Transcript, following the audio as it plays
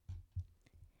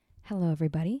Hello,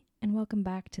 everybody, and welcome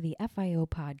back to the FIO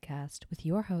podcast with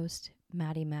your host,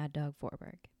 Maddie Mad Dog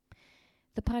Forberg.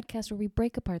 The podcast where we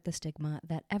break apart the stigma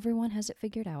that everyone has it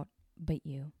figured out but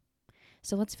you.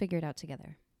 So let's figure it out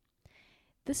together.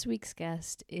 This week's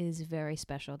guest is very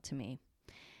special to me.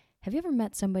 Have you ever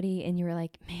met somebody and you were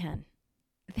like, man,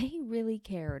 they really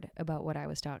cared about what I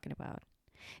was talking about?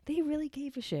 They really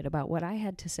gave a shit about what I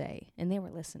had to say, and they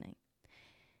were listening.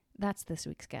 That's this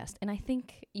week's guest, and I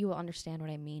think you will understand what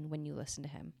I mean when you listen to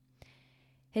him.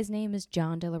 His name is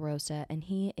Jon De La Rosa, and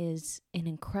he is an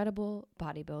incredible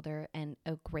bodybuilder and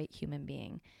a great human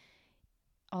being.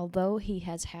 Although he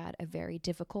has had a very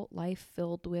difficult life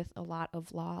filled with a lot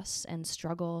of loss and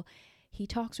struggle, he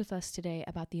talks with us today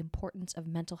about the importance of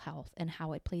mental health and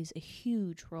how it plays a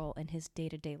huge role in his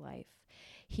day-to-day life.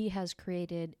 He has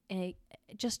created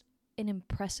just an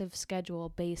impressive schedule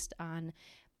based on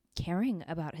caring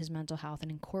about his mental health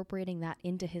and incorporating that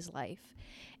into his life.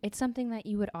 It's something that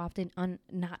you would often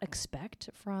not expect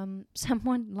from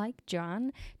someone like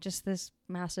Jon, just this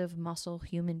massive muscle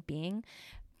human being.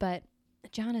 But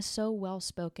Jon is so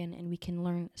well-spoken and we can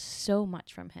learn so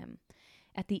much from him.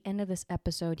 At the end of this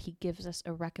episode, he gives us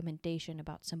a recommendation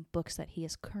about some books that he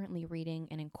is currently reading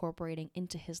and incorporating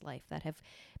into his life that have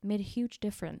made a huge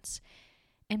difference.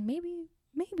 And maybe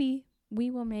we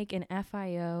will make an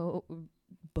FIO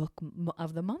book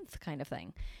of the month kind of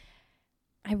thing.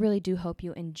 I really do hope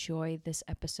you enjoy this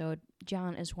episode.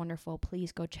 Jon is wonderful.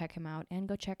 Please go check him out and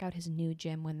go check out his new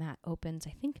gym when that opens,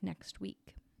 I think next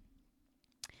week.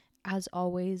 As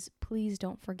always, please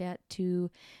don't forget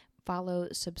to follow,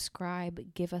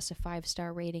 subscribe, give us a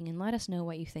 5-star rating, and let us know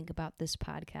what you think about this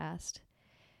podcast.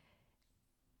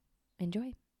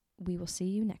 Enjoy. We will see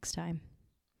you next time.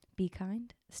 Be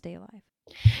kind, stay alive.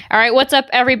 All right, what's up,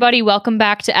 everybody? Welcome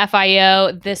back to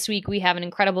FIO. This week we have an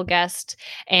incredible guest,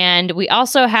 and we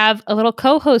also have a little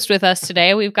co-host with us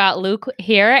today. We've got Luke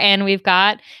here, and we've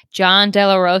got Jon De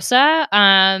La Rosa.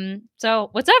 So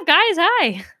what's up, guys?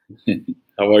 Hi.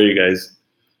 How are you guys?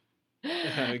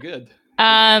 Good.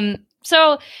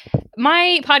 So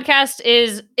my podcast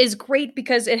is great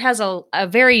because it has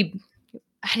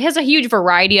it has a huge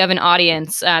variety of an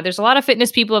audience. There's a lot of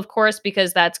fitness people, of course,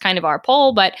 because that's kind of our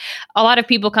poll, but a lot of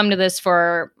people come to this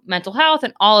for mental health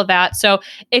and all of that. So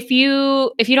if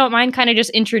you don't mind kind of just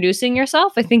introducing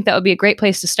yourself, I think that would be a great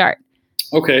place to start.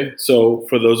 Okay. So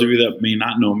for those of you that may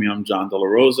not know me, I'm Jon De La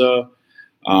Rosa.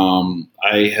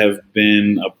 I have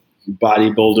been a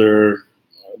bodybuilder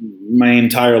my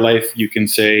entire life. You can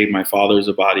say my father's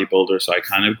a bodybuilder, so I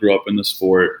kind of grew up in the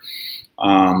sport.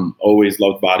 Always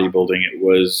loved bodybuilding. It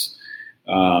was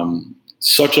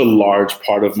such a large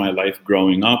part of my life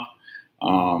growing up.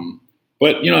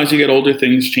 But, as you get older,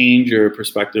 things change. Your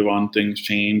perspective on things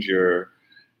change.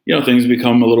 Things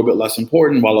become a little bit less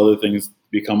important while other things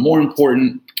become more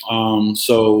important.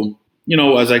 So,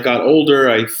 as I got older,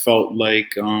 I felt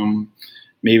like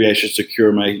maybe I should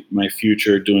secure my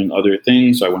future doing other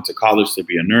things. So I went to college to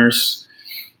be a nurse.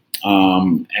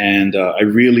 And I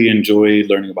really enjoyed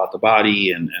learning about the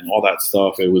body and all that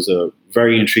stuff. It was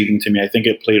very intriguing to me. I think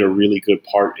it played a really good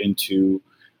part into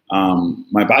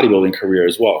my bodybuilding career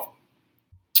as well.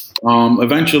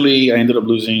 Eventually, I ended up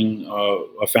losing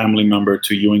a family member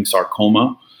to Ewing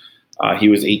sarcoma. He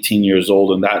was 18 years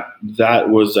old, and that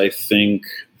was, I think,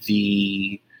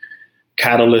 the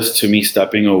catalyst to me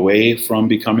stepping away from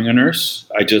becoming a nurse.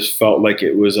 I just felt like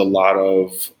it was a lot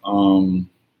of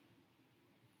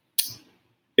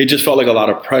it just felt like a lot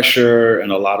of pressure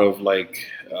and a lot of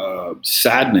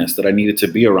sadness that I needed to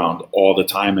be around all the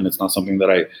time. And it's not something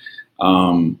that I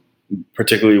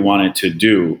particularly wanted to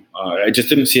do. I just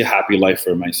didn't see a happy life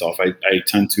for myself. I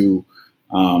tend to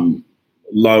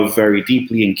love very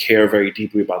deeply and care very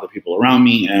deeply about the people around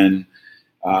me, and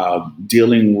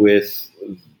dealing with,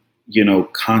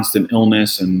 constant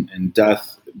illness and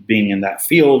death. Being in that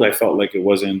field, I felt like it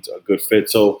wasn't a good fit.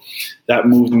 So that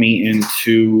moved me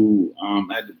into,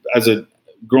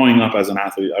 growing up as an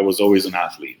athlete, I was always an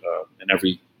athlete in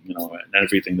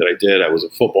everything that I did. I was a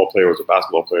football player, I was a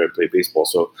basketball player, I played baseball.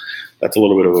 So that's a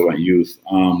little bit of my youth.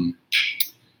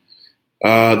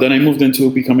 Then I moved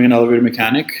into becoming an elevator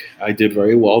mechanic. I did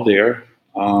very well there.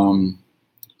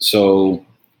 So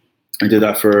I did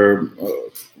that for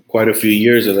quite a few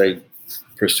years as I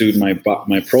pursued my pro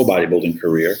bodybuilding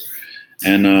career.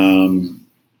 And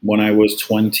when I was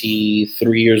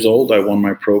 23 years old, I won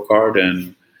my pro card,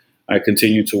 and I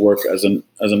continued to work as an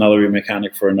elevator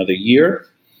mechanic for another year,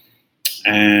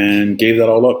 and gave that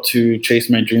all up to chase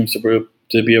my dreams to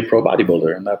be a pro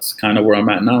bodybuilder. And that's kind of where I'm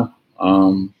at now.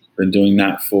 Been doing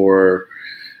that for,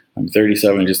 I'm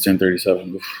 37, I just turned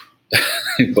 37.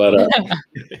 But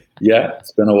Yeah,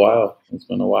 it's been a while.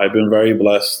 I've been very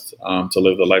blessed to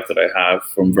live the life that I have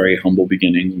from very humble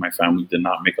beginnings. My family did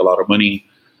not make a lot of money.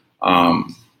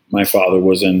 My father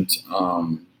wasn't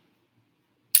a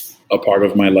part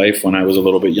of my life when I was a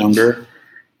little bit younger.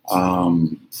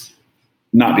 Um,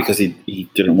 Not because he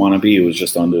didn't want to be. It was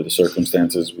just under the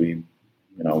circumstances. He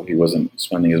wasn't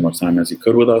spending as much time as he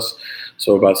could with us.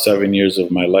 So about 7 years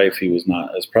of my life, he was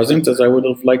not as present as I would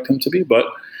have liked him to be. But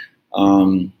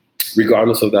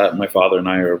regardless of that, my father and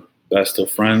I are best of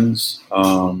friends.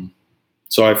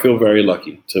 So I feel very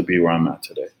lucky to be where I'm at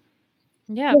today.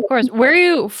 Yeah, of course. Where are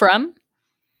you from?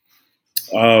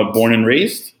 Born and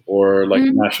raised, or like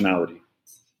nationality?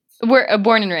 We're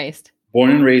born and raised.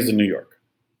 Born and raised in New York.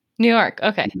 New York.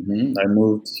 Okay. I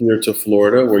moved here to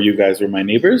Florida, where you guys were my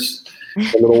neighbors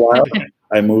for a little while.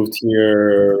 I moved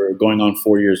here going on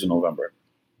 4 years in November.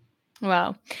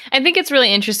 Wow. I think it's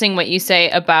really interesting what you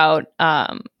say about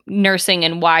nursing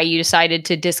and why you decided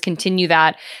to discontinue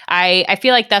that. I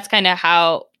feel like that's kind of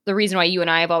how the reason why you and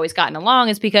I have always gotten along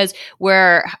is because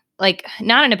we're like,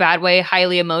 not in a bad way,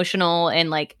 highly emotional and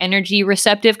like energy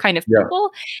receptive kind of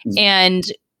people. And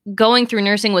going through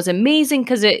nursing was amazing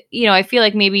because I feel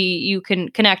like maybe you can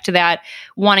connect to that,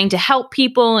 wanting to help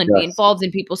people and be involved in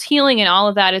people's healing and all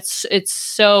of that. It's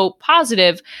so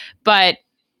positive, but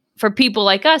for people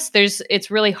like us, it's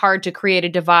really hard to create a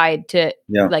divide to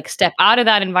like step out of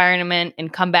that environment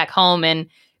and come back home and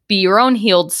be your own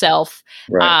healed self.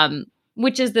 Right.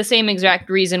 Which is the same exact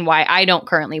reason why I don't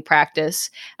currently practice.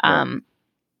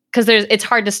 Because it's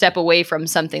hard to step away from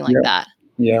something like that.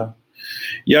 Yeah.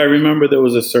 I remember there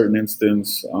was a certain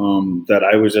instance that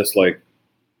I was just like,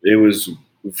 it was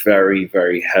very,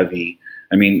 very heavy.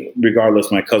 I mean, regardless,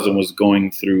 my cousin was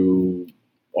going through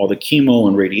all the chemo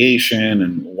and radiation,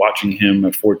 and watching him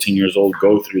at 14 years old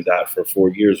go through that for 4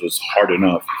 years was hard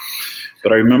enough.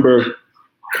 But I remember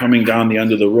coming down the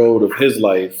end of the road of his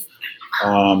life.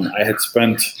 I had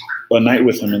spent a night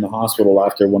with him in the hospital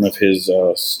after one of his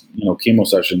chemo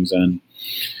sessions, and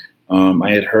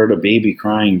I had heard a baby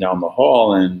crying down the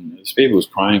hall, and this baby was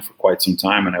crying for quite some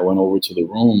time. And I went over to the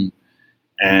room,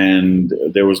 and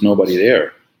there was nobody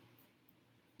there.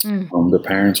 The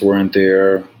parents weren't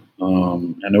there.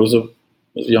 And it was a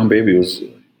young baby. It was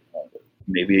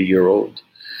maybe a year old.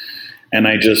 And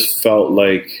I just felt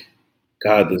like,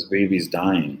 God, this baby's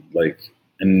dying. Like,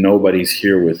 and nobody's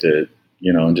here with it,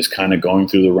 and just kind of going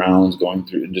through the rounds,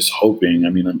 and just hoping. I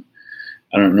mean,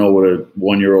 I don't know what a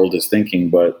 1-year-old is thinking,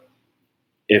 but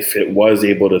if it was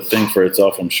able to think for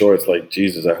itself, I'm sure it's like,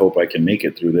 Jesus, I hope I can make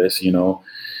it through this,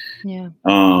 Yeah.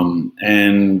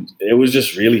 And it was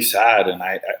just really sad. And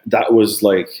that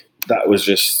was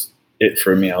just it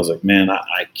for me. I was like, man,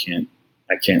 I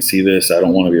can't see this. I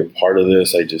don't want to be a part of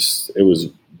this. It was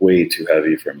way too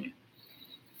heavy for me.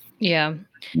 Yeah.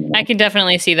 I can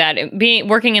definitely see that.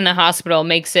 Working in the hospital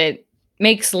makes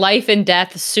life and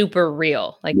death super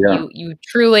real. Like you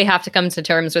truly have to come to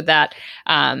terms with that.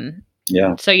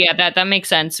 So that makes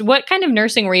sense. What kind of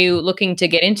nursing were you looking to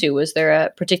get into? Was there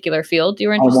a particular field you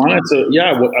were interested in?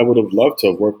 I would have loved to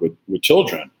have worked with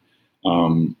children.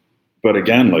 But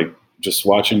again, like, just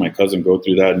watching my cousin go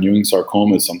through that, Ewing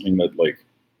sarcoma is something that like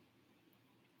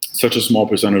such a small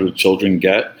percentage of children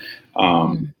get,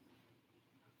 and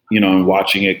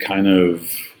watching it kind of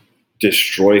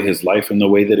destroy his life in the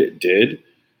way that it did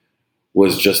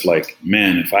was just like,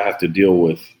 man, if I have to deal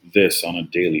with this on a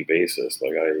daily basis,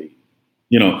 like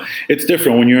it's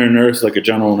different when you're a nurse, like a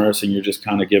general nurse, and you're just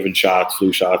kind of giving shots,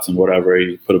 flu shots and whatever.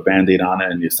 You put a Band-Aid on it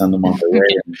and you send them on their way.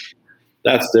 And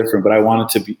that's different. But I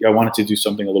wanted to do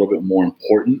something a little bit more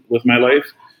important with my life.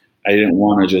 I didn't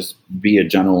want to just be a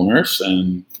general nurse.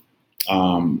 And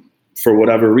for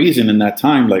whatever reason in that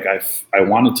time, like I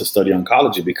wanted to study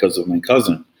oncology because of my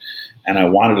cousin, and I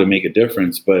wanted to make a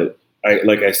difference. But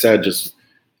like I said, just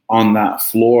on that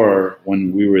floor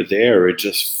when we were there, it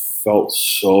just felt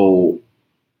so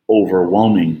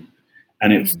overwhelming,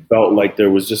 and it felt like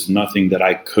there was just nothing that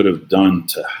I could have done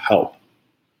to help,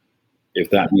 if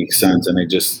that makes sense. And it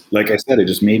just, like I said, it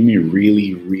just made me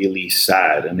really, really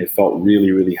sad, and it felt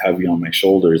really, really heavy on my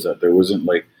shoulders that there wasn't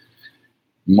like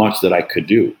much that I could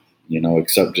do,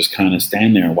 except just kind of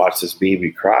stand there and watch this baby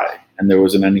cry, and there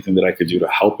wasn't anything that I could do to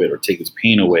help it or take its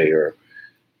pain away.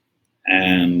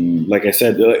 And like I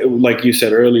said, like you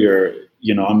said earlier,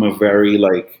 I'm a very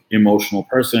like emotional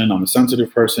person. I'm a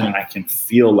sensitive person, and I can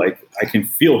feel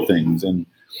things. And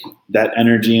that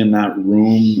energy in that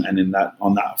room and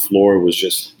on that floor was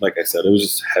just, like I said, it was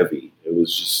just heavy. It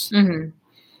was just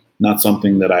not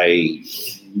something that I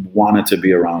wanted to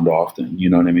be around often.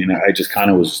 You know what I mean? I just kind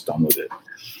of was just done with it.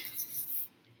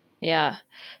 Yeah.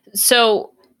 So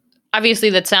obviously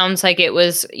that sounds like it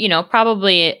was,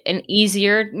 probably an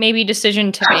easier maybe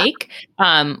decision to make.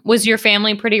 Was your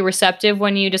family pretty receptive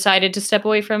when you decided to step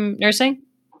away from nursing?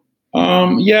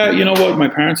 Yeah, you know what? My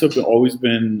parents have always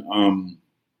been.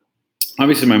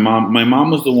 Obviously, my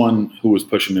mom was the one who was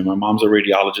pushing me. My mom's a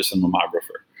radiologist and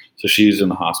mammographer, so she's in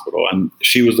the hospital, and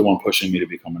she was the one pushing me to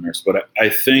become a nurse. But I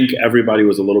think everybody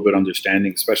was a little bit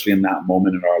understanding, especially in that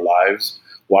moment in our lives,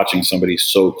 watching somebody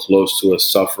so close to us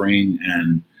suffering,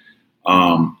 and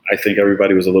I think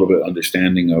everybody was a little bit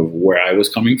understanding of where I was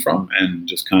coming from, and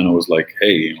just kind of was like,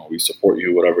 "Hey, we support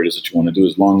you, whatever it is that you want to do,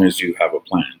 as long as you have a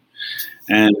plan."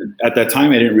 And at that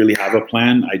time, I didn't really have a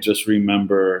plan. I just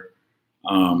remember.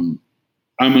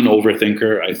 I'm an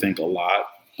overthinker. I think a lot.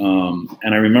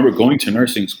 And I remember going to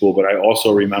nursing school, but I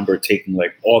also remember taking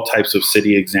like all types of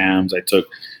city exams. I took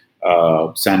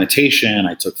sanitation,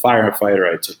 I took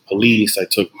firefighter, I took police, I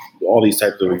took all these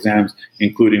types of exams,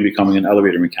 including becoming an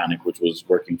elevator mechanic, which was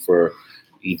working for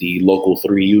the local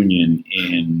 3 union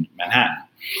in Manhattan.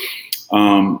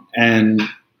 And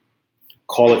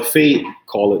call it fate,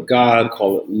 call it God,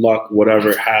 call it luck,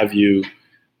 whatever have you.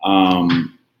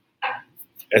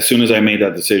 As soon as I made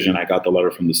that decision, I got the letter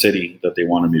from the city that they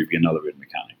wanted me to be an elevator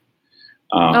mechanic.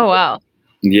 Oh, wow.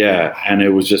 Yeah. And it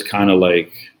was just kind of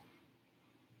like,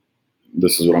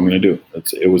 this is what I'm going to do.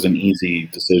 It was an easy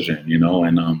decision,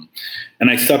 and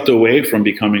I stepped away from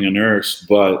becoming a nurse,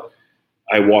 but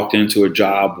I walked into a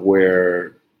job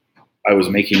where I was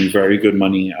making very good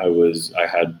money. I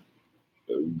had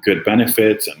good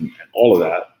benefits and all of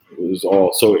that.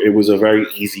 So it was a very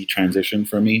easy transition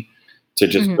for me to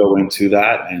just go into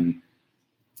that. And,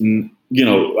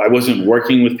 I wasn't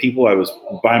working with people. I was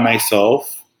by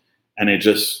myself, and it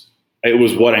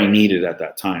was what I needed at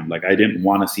that time. Like, I didn't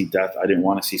want to see death. I didn't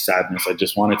want to see sadness. I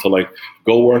just wanted to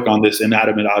go work on this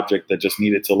inanimate object that just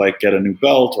needed to get a new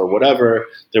belt or whatever.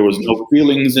 There was no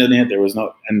feelings in it.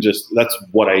 That's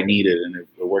what I needed. And it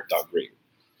worked out great.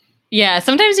 Yeah,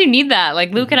 sometimes you need that.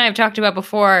 Like Luke and I have talked about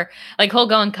before, he'll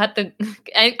go and cut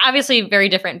obviously very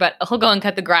different, but he'll go and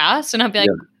cut the grass, and I'll be like,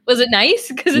 was it nice?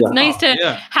 Because it's nice to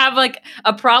have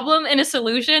a problem and a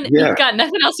solution. Yeah. You've got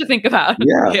nothing else to think about.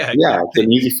 Yeah. It's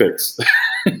an easy fix.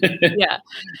 Yeah.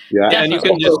 And you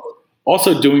can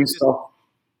also doing stuff.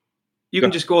 You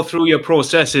can just go through your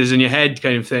processes in your head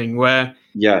kind of thing, where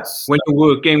when you're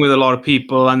working with a lot of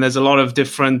people and there's a lot of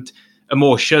different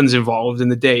emotions involved in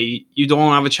the day, you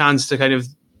don't have a chance to kind of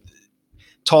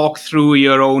talk through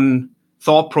your own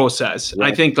thought process.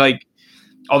 Right. I think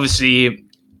obviously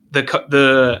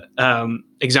the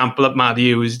example that Matt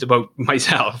used about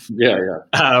myself.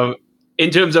 In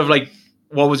terms of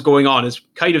what was going on is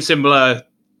kind of similar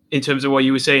in terms of what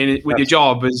you were saying with your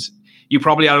job, is you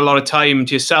probably had a lot of time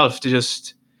to yourself to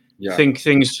just think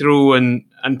things through and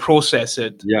process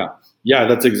it. Yeah,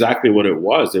 that's exactly what it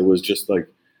was. It was just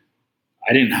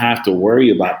I didn't have to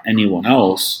worry about anyone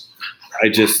else. I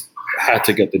just had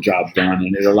to get the job done.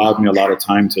 And it allowed me a lot of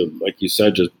time to, like you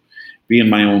said, just be in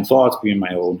my own thoughts, be in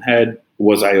my own head.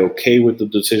 Was I okay with the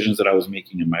decisions that I was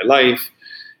making in my life?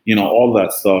 All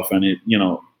that stuff. And it,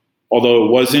 although it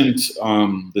wasn't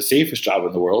the safest job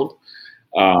in the world,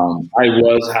 I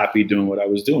was happy doing what I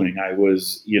was doing. I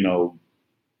was,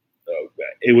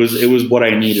 it was what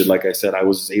I needed. Like I said, I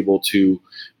was able to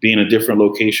be in a different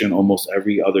location almost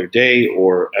every other day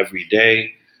or every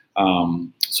day.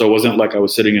 So it wasn't like I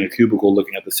was sitting in a cubicle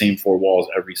looking at the same 4 walls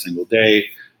every single day.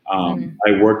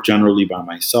 I worked generally by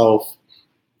myself.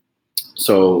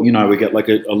 So, I would get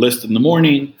a list in the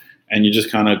morning, and you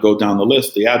just kind of go down the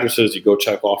list, the addresses, you go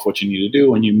check off what you need to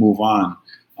do, and you move on.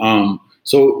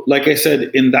 So like I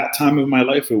said, in that time of my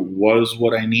life, it was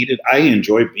what I needed. I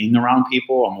enjoy being around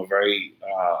people.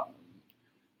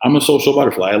 I'm a social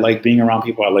butterfly. I like being around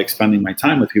people. I like spending my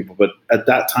time with people. But at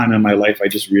that time in my life, I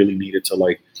just really needed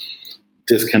to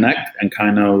disconnect and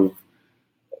kind of,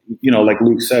 like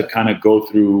Luke said, kind of go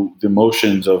through the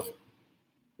motions of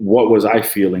what was I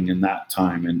feeling in that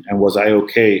time, and was I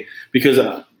okay? Because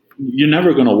you're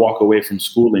never going to walk away from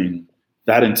schooling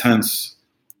that intense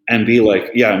and be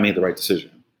like, yeah, I made the right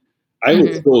decision. I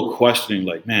was still questioning,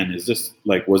 man, is this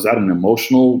was that an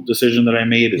emotional decision that I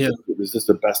made? Is this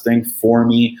the best thing for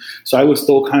me? So I was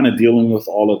still kind of dealing with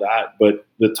all of that. But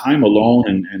the time alone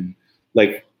and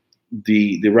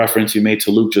the reference you made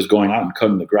to Luke just going out and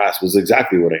cutting the grass was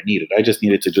exactly what I needed. I just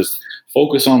needed to just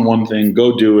focus on one thing,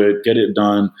 go do it, get it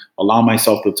done, allow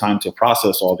myself the time to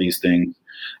process all these things.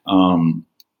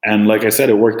 And like I said,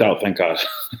 it worked out. Thank God.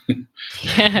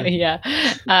 Yeah.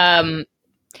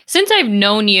 Since I've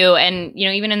known you, and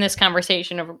even in this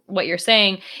conversation of what you're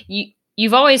saying,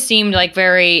 you've always seemed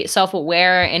very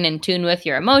self-aware and in tune with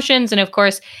your emotions. And of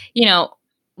course,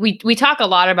 we talk a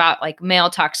lot about like male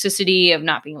toxicity of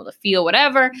not being able to feel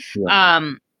whatever.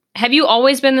 Yeah. Have you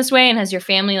always been this way, and has your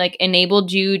family like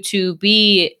enabled you to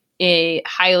be a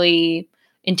highly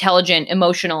intelligent,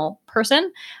 emotional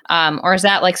person? Or is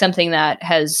that like something that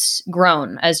has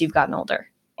grown as you've gotten older?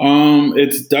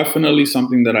 It's definitely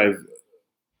something that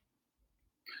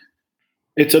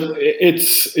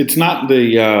it's not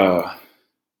the,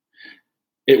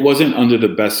 it wasn't under the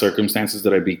best circumstances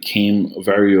that I became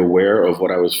very aware of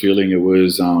what I was feeling. It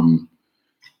was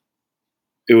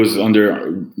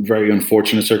under very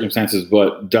unfortunate circumstances,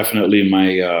 but definitely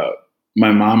my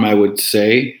mom, I would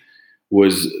say,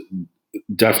 was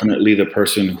definitely the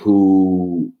person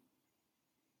who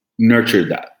nurtured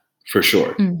that for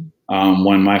sure.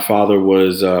 When my father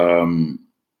was,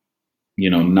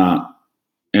 not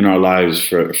in our lives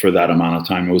for that amount of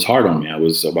time, it was hard on me. I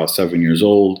was about 7 years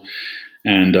old,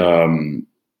 and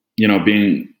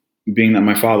being that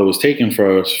my father was taken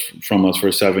from us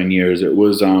for 7 years, it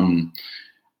was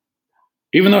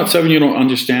even though at 7 you don't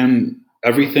understand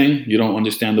everything, you don't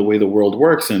understand the way the world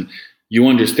works, and you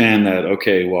understand that,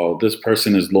 okay, well, this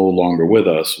person is no longer with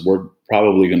us. We're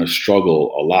probably going to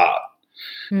struggle a lot.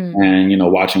 And,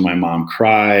 watching my mom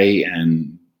cry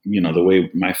and, the way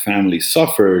my family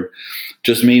suffered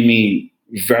just made me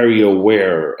very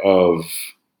aware of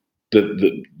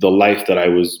the life that I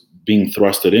was being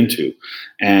thrusted into.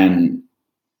 And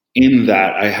in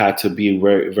that, I had to be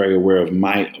very, very aware of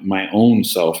my own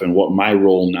self and what my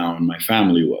role now in my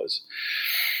family was.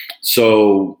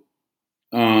 So,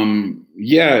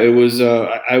 it was,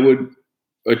 I would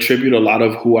attribute a lot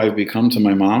of who I've become to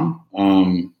my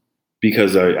mom,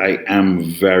 because I am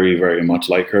very, very much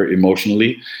like her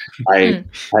emotionally. I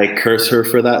curse her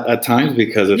for that at times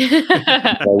because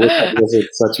I was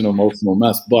such an emotional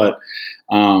mess. But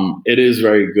it is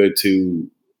very good to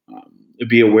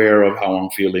be aware of how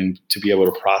I'm feeling, to be able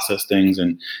to process things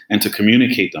and to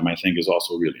communicate them, I think is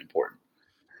also really important.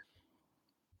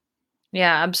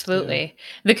 Yeah, absolutely. Yeah.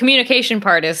 The communication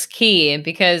part is key,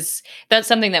 because that's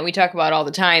something that we talk about all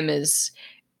the time, is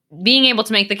being able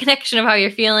to make the connection of how you're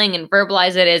feeling and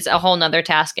verbalize it is a whole nother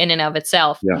task in and of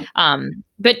itself. Yeah.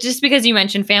 But just because you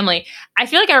mentioned family, I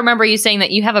feel like I remember you saying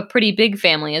that you have a pretty big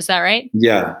family. Is that right?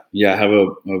 Yeah. I have a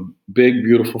big,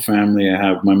 beautiful family.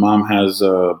 My mom has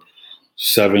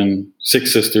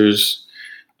 6 sisters.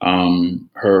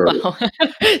 Wow.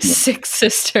 6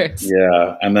 sisters.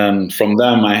 Yeah. And then from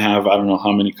them, I have, I don't know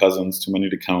how many cousins, too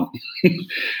many to count.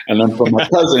 And then from my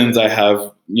cousins, I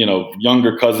have,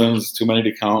 younger cousins, too many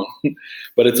to count.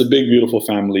 But it's a big, beautiful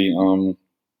family.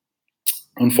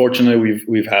 Unfortunately,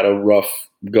 we've had a rough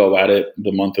go at it.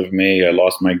 The month of May, I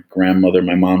lost my grandmother,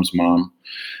 my mom's mom,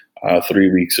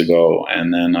 3 weeks ago.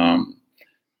 And then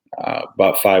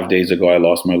about 5 days ago, I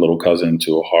lost my little cousin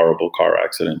to a horrible car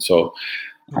accident. So,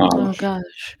 oh gosh.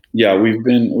 Yeah, we've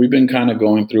been kind of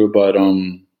going through it, but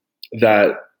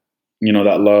that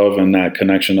that love and that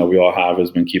connection that we all have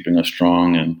has been keeping us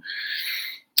strong, and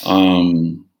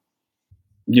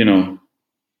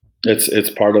it's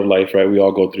part of life, right? We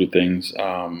all go through things,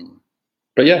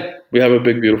 but yeah, we have a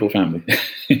big, beautiful family.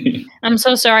 I'm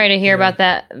so sorry to hear about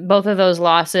that, both of those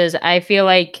losses. I feel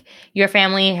like your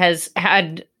family has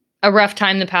had a rough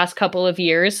time the past couple of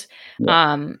years.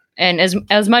 Yeah. And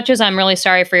as much as I'm really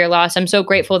sorry for your loss, I'm so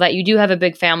grateful that you do have a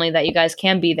big family, that you guys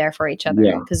can be there for each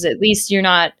other, because at least you're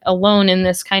not alone in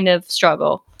this kind of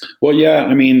struggle. Well, yeah,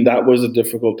 I mean, that was a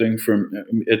difficult thing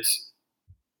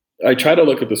I try to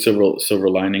look at the silver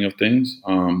lining of things.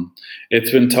 It's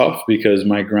been tough because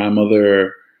my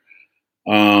grandmother,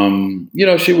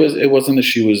 it wasn't that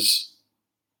she was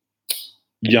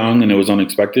young and it was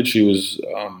unexpected. She was,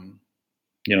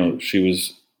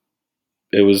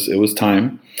 it was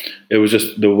time. It was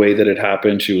just the way that it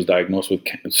happened. She was diagnosed with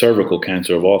cervical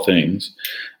cancer, of all things,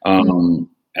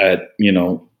 at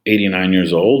 89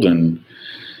 years old, and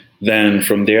then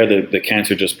from there the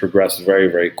cancer just progressed very,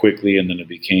 very quickly, and then it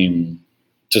became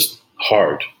just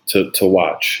hard to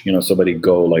watch somebody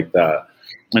go like that,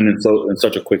 and in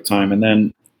such a quick time. And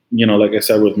then like I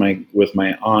said, with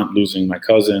my aunt losing my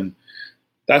cousin,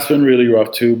 that's been really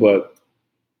rough too. But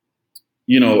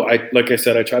like I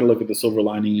said, I try to look at the silver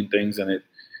lining in things, and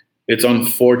it's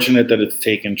unfortunate that it's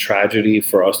taken tragedy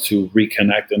for us to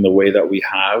reconnect in the way that we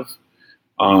have.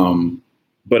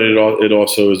 But it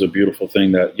also is a beautiful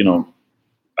thing that,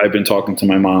 I've been talking to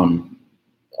my mom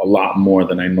a lot more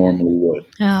than I normally would.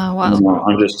 Oh, wow.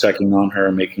 I'm just checking on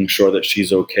her, making sure that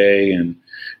she's okay. And,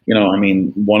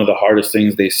 one of the hardest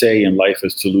things they say in life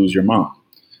is to lose your mom.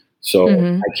 So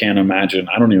I can't imagine.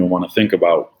 I don't even want to think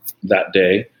about that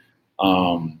day.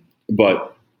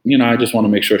 But, I just want to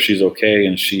make sure she's okay,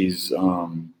 and she's,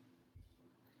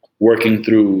 working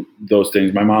through those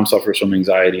things. My mom suffers from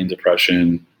anxiety and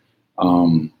depression.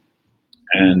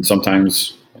 And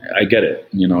sometimes I get it.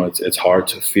 It's hard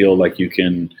to feel like you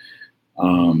can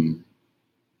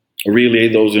relay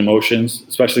those emotions,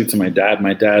 especially to my dad.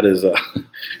 My dad is a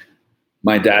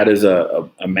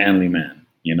manly man.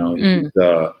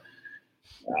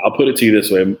 I'll put it to you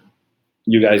this way.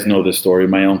 You guys know this story.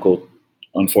 My uncle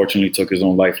unfortunately took his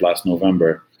own life last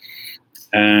November,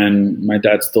 and my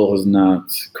dad still has not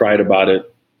cried about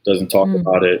it, doesn't talk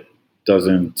about it,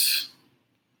 doesn't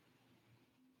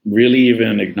really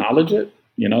even acknowledge it.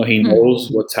 He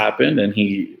knows what's happened, and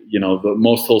the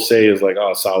most he'll say is like,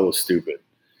 "Oh, Sal was stupid,"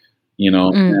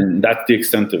 and that's the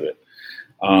extent of it.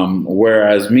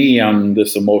 Whereas me, I'm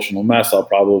this emotional mess. I'll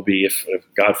probably, if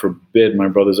God forbid my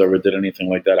brothers ever did anything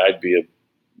like that, I'd be a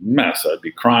mess. I'd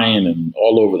be crying and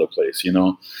all over the place,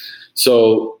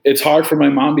 So it's hard for my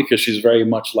mom because she's very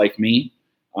much like me,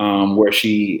 where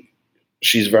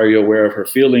she's very aware of her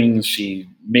feelings. She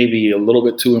may be a little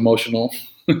bit too emotional,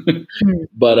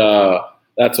 but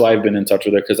that's why I've been in touch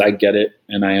with her, because I get it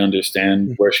and I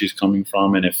understand where she's coming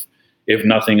from. And if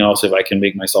nothing else, if I can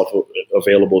make myself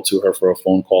available to her for a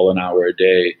phone call an hour a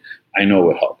day, I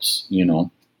know it helps,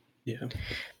 Yeah.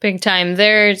 Big time.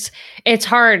 It's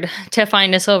hard to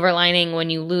find a silver lining when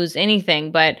you lose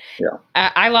anything, but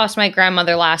I lost my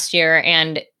grandmother last year,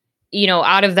 and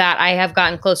out of that, I have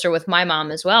gotten closer with my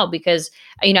mom as well, because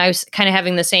I was kind of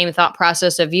having the same thought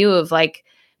process of you, of like,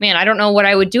 man, I don't know what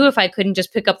I would do if I couldn't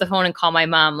just pick up the phone and call my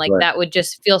mom. Like that would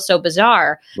just feel so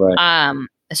bizarre. Right.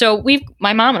 So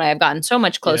my mom and I have gotten so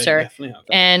much closer,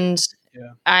 and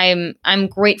I'm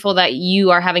grateful that you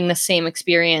are having the same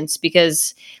experience,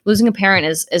 because losing a parent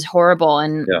is horrible.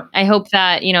 And I hope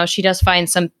that, she does find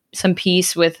some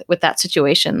peace with that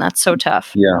situation. That's so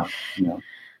tough. Yeah.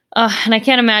 And I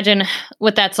can't imagine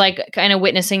what that's like, kind of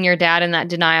witnessing your dad in that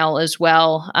denial as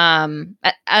well.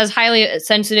 As highly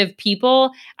sensitive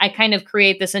people, I kind of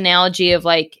create this analogy of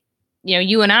like,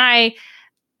 you and I,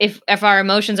 if our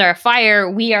emotions are a fire,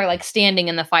 we are like standing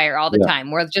in the fire all the time.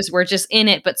 We're just in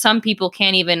it. But some people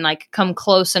can't even like come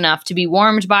close enough to be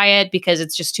warmed by it because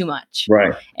it's just too much.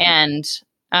 Right. And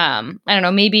I don't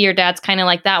know, maybe your dad's kind of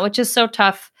like that, which is so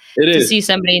tough to see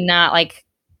somebody not like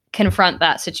confront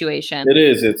that situation. It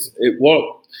is.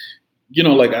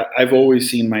 Like I've always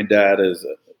seen my dad as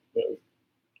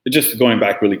just going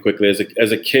back really quickly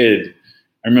as a kid.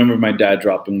 I remember my dad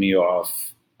dropping me off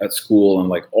at school, and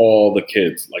like all the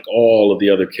kids, like all of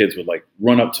the other kids would like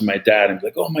run up to my dad and be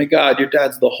like, "Oh my God, your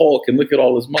dad's the Hulk, and look at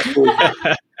all his muscles,"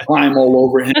 climb all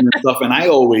over him and stuff. And I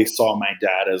always saw my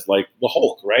dad as like the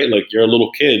Hulk, right? Like, you're a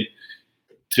little kid.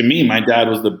 To me, my dad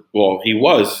was he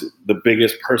was the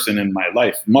biggest person in my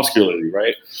life, muscularly,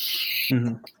 right?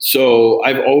 Mm-hmm. So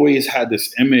I've always had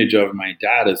this image of my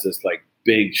dad as this like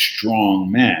big,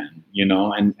 strong man,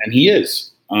 and he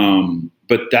is.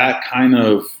 But that kind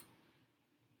of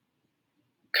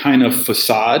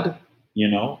facade,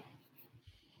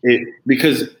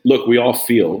 because look, we all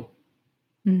feel,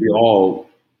 we all,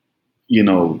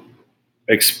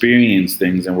 experience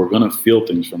things, and we're going to feel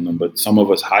things from them, but some of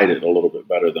us hide it a little bit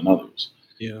better than others.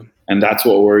 Yeah. And that's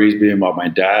what worries me about my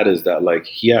dad, is that like,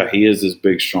 he is this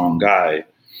big, strong guy,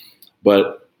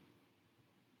 but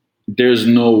there's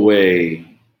no way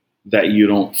that you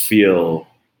don't feel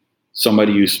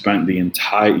somebody you spent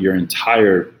your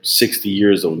entire 60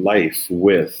 years of life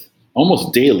with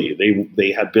almost daily.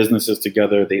 They had businesses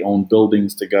together. They owned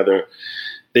buildings together.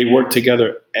 They worked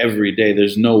together every day.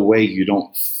 There's no way you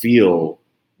don't feel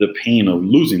the pain of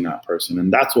losing that person.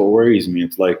 And that's what worries me.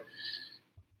 It's like,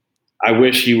 I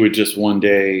wish he would just one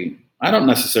day, I don't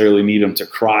necessarily need him to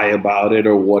cry about it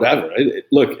or whatever.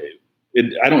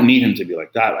 I don't need him to be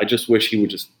like that. I just wish he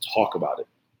would just talk about it.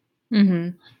 Mm-hmm.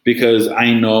 Because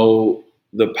I know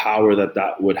the power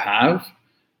that would have.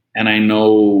 And I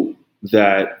know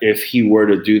that if he were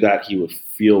to do that, he would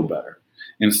feel better.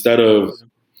 Instead of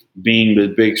being the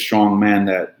big, strong man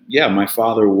that, my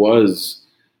father was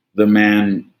the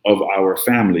man of our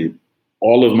family.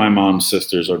 All of my mom's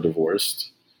sisters are divorced.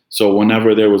 So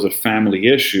whenever there was a family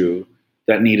issue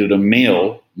that needed a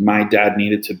male, my dad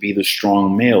needed to be the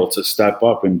strong male to step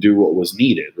up and do what was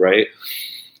needed, right?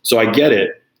 So I get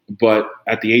it. But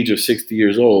at the age of 60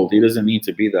 years old, he doesn't need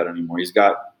to be that anymore. He's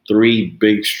got 3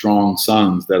 big, strong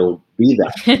sons that'll be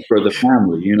that for the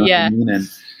family. You know what I mean? And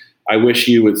I wish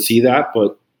he would see that,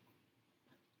 but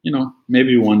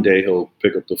maybe one day he'll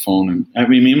pick up the phone. And I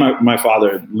mean, my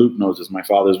father, Luke knows this. My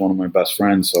father is one of my best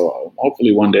friends. So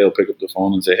hopefully one day he'll pick up the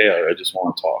phone and say, "Hey, I just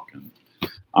want to talk." And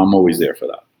I'm always there for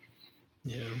that.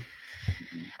 Yeah.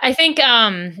 I think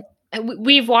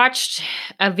we've watched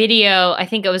a video, I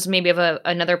think it was maybe of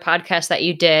another podcast that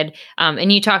you did,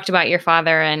 and you talked about your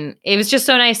father, and it was just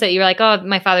so nice that you were like, oh,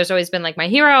 my father's always been like my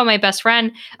hero, my best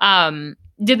friend.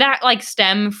 Did that like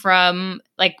stem from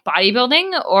like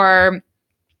bodybuilding, or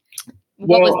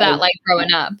what was that like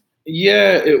growing up?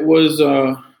 Yeah, it was,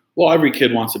 well, every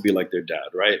kid wants to be like their dad,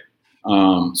 right?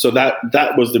 So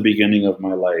that was the beginning of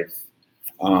my life.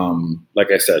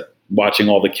 Like I said, watching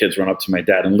all the kids run up to my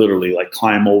dad and literally like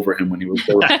climb over him when he was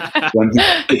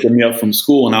picking me up from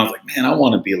school. And I was like, man, I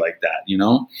want to be like that, you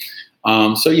know?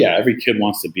 So yeah, every kid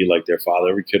wants to be like their father.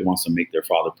 Every kid wants to make their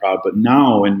father proud. But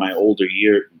now in my older,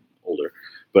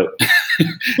 but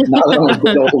now that I'm a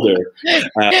bit older,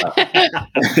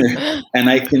 and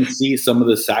I can see some of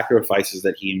the sacrifices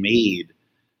that he made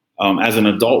as an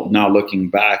adult now looking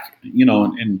back, you know,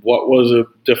 and what was a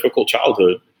difficult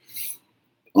childhood.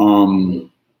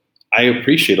 I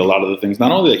appreciate a lot of the things,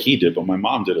 not only that he did, but my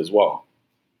mom did as well.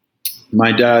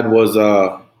 My dad was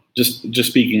just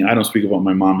speaking. I don't speak about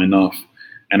my mom enough,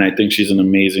 and I think she's an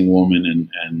amazing woman,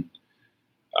 and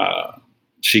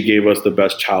she gave us the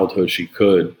best childhood she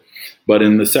could. But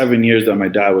in the 7 years that my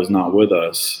dad was not with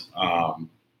us,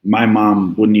 my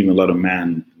mom wouldn't even let a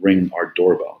man ring our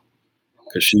doorbell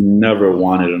because she never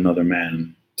wanted another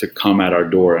man to come at our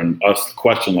door and us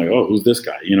question like, oh, who's this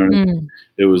guy? You know what I mean?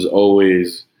 It was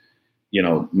always, you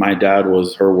know, my dad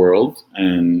was her world,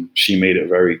 and she made it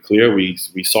very clear. We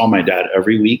saw my dad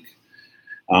every week.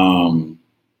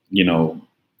 You know,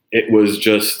 it was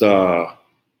just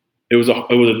it was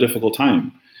a difficult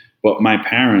time. But my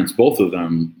parents, both of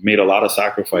them, made a lot of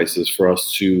sacrifices for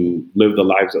us to live the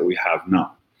lives that we have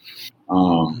now.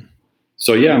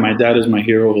 So yeah, my dad is my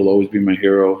hero. He'll always be my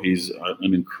hero. He's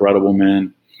an incredible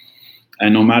man.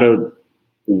 And no matter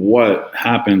what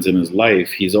happens in his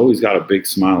life, he's always got a big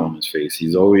smile on his face.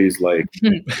 He's always like,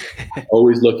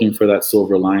 always looking for that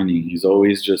silver lining. He's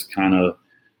always just kind of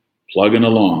plugging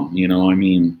along. You know, I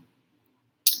mean,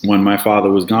 when my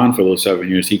father was gone for those 7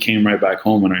 years, he came right back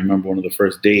home. And I remember one of the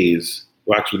first days,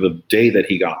 well, actually the day that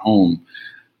he got home,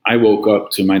 I woke up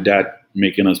to my dad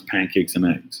making us pancakes and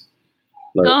eggs.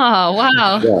 Like, oh,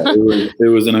 wow. Yeah, it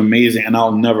was an amazing, and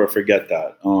I'll never forget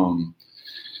that.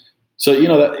 So, you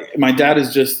know, that my dad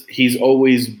is just, he's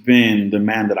always been the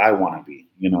man that I want to be.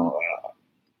 You know,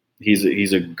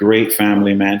 he's a great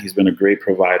family man. He's been a great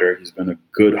provider. He's been a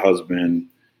good husband,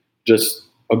 just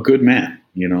a good man,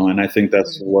 you know, and I think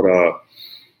that's what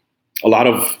a lot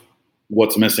of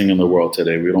what's missing in the world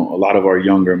today. A lot of our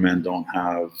younger men don't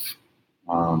have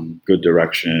good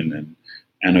direction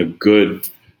and a good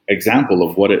example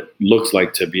of what it looks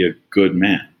like to be a good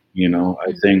man. You know,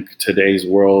 I think today's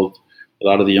world, a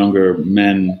lot of the younger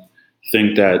men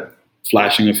think that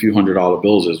flashing a few $100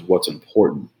 bills is what's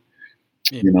important,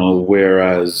 you know,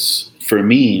 whereas for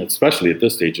me, especially at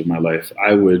this stage of my life,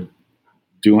 I would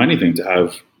do anything to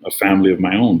have a family of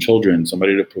my own, children,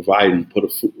 somebody to provide and put a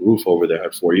roof over their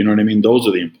head for. You know what I mean? Those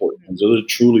are the important things. Those are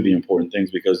truly the important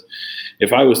things, because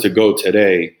if I was to go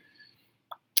today,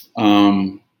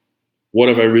 what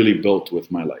have I really built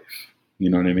with my life? You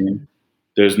know what I mean?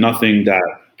 There's nothing that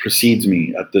precedes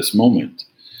me at this moment.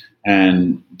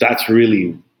 And that's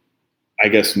really, I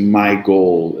guess, my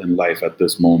goal in life at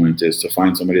this moment is to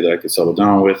find somebody that I could settle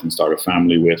down with and start a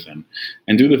family with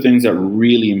and do the things that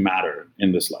really matter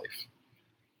in this life.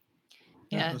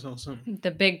 Yeah. That's awesome.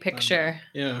 The big picture.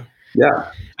 Yeah.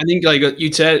 Yeah. I think like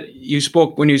you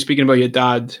spoke when you were speaking about your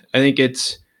dad, I think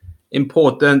it's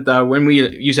important that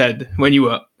you said when you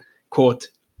were quote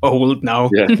old now.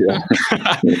 Yeah.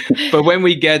 But when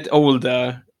we get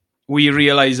older, we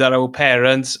realize that our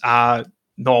parents are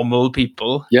normal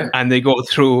people, and they go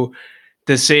through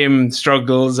the same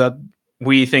struggles that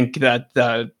we think that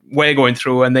we're going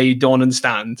through, and they don't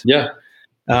understand.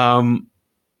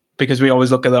 Because we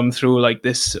always look at them through like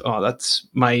this, oh, that's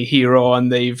my hero,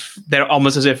 and they're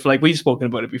almost as if, like we've spoken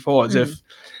about it before, as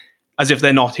if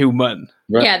they're not human.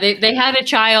 Right. Yeah, they had a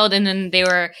child, and then they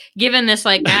were given this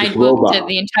like guidebook to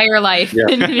the entire life.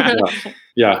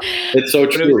 Yeah. It's so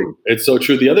true. It's so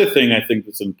true. The other thing I think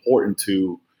that's important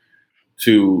to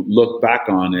look back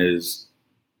on is,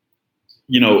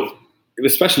 you know,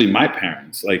 especially my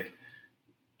parents. Like,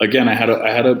 again, I had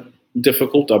a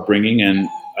difficult upbringing, and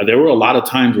there were a lot of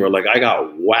times where like I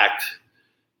got whacked.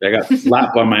 I got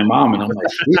slapped by my mom, and I'm like,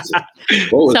 Jesus,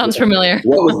 sounds familiar.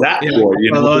 What was that for?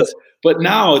 You know. But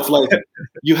now it's like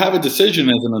you have a decision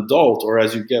as an adult or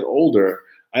as you get older.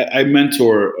 I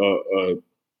mentor a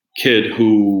kid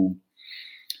who,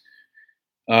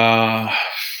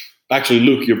 Actually,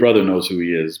 Luke, your brother knows who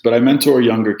he is, but I mentor a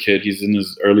younger kid. He's in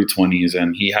his early 20s,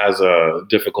 and he has a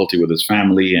difficulty with his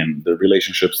family and the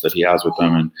relationships that he has with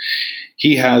them. And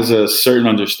he has a certain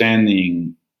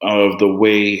understanding of the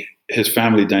way his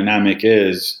family dynamic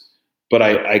is. But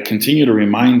I continue to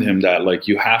remind him that, like,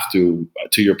 you have to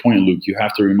your point, Luke, you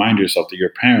have to remind yourself that your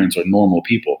parents are normal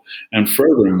people. And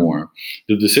furthermore,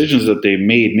 the decisions that they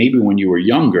made, maybe when you were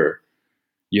younger,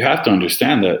 you have to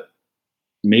understand that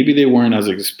maybe they weren't as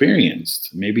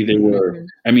experienced. Maybe they were.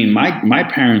 I mean, my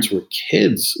parents were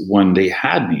kids when they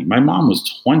had me. My mom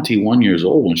was 21 years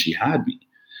old when she had me.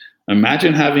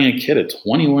 Imagine having a kid at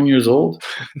 21 years old.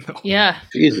 Yeah.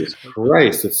 Jesus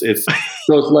Christ. So it's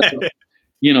like,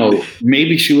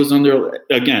 maybe she was under.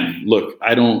 Again, look,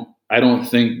 I don't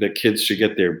think that kids should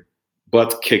get their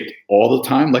butts kicked all the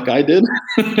time like I did.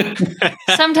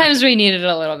 Sometimes we need it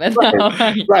a little bit, though.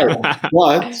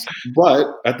 Right.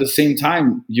 But at the same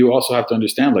time, you also have to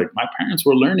understand, like, my parents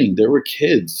were learning. They were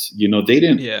kids. They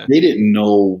didn't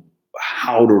know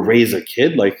how to raise a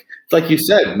kid. Like you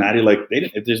said, Maddie, like,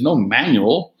 there's no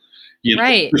manual.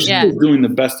 Right. She was doing the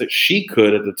best that she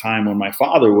could at the time when my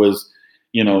father was,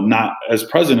 not as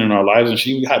present in our lives, and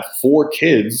she had 4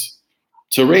 kids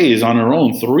to raise on her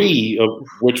own, 3 of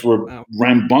which were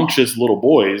rambunctious little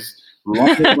boys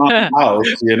running around the house,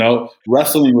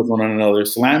 wrestling with one another,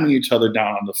 slamming each other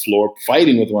down on the floor,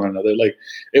 fighting with one another. Like,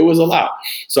 it was a lot.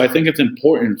 So I think it's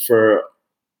important for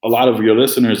a lot of your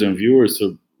listeners and viewers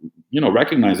to,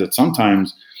 recognize that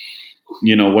sometimes,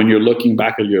 when you're looking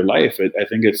back at your life, I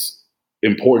think it's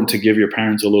important to give your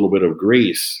parents a little bit of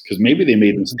grace, because maybe they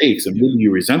made mistakes and maybe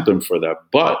you resent them for that,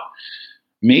 but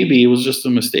maybe it was just a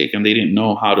mistake and they didn't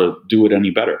know how to do it any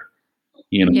better.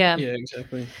 Yeah,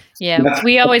 exactly. Yeah. That's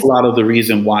a lot of the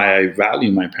reason why I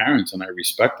value my parents and I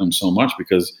respect them so much,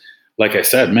 because, like I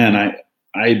said, man,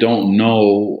 I don't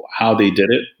know how they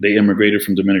did it. They immigrated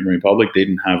from Dominican Republic. They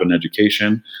didn't have an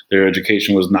education. Their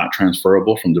education was not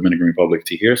transferable from Dominican Republic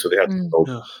to here. So they had to go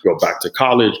back to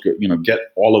college, get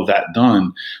all of that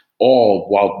done, all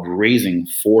while raising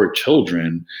 4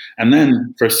 children. And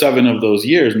then for 7 of those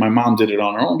years, my mom did it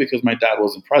on her own because my dad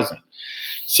wasn't present.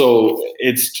 So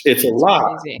it's a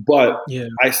lot, crazy. But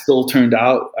I still turned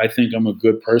out, I think I'm a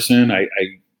good person.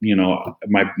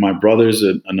 My brother's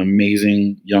an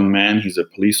amazing young man. He's a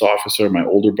police officer. My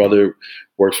older brother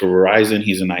works for Verizon.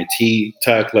 He's an IT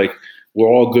tech. Like, we're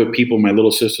all good people. My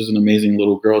little sister's an amazing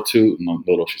little girl too. Not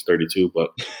little, she's 32,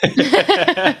 but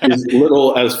she's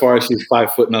little as far as she's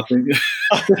 5 foot nothing.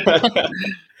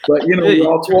 But we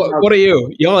all what are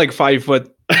you? You're like 5'2".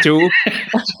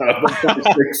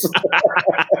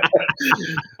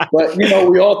 But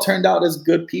we all turned out as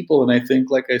good people, and I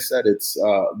think, like I said, it's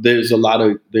there's a lot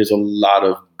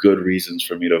of good reasons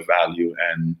for me to value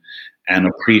and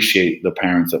appreciate the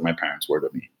parents that my parents were to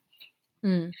me.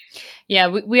 Yeah,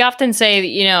 we often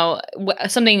say,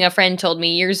 something a friend told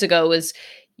me years ago was,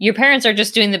 your parents are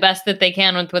just doing the best that they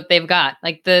can with what they've got,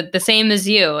 like the same as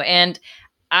you. And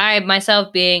I,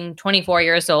 myself, being 24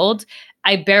 years old,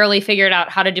 I barely figured out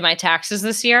how to do my taxes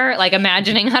this year. Like,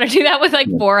 imagining how to do that with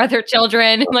 4 other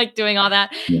children, like doing all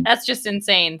that. That's just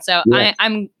insane. So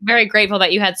I'm very grateful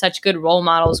that you had such good role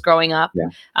models growing up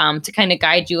to kind of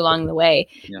guide you along the way.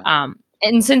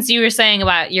 And since you were saying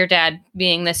about your dad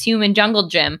being this human jungle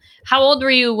gym, how old were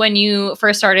you when you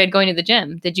first started going to the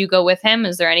gym? Did you go with him?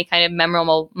 Is there any kind of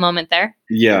memorable moment there?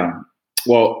 Yeah.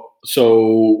 Well,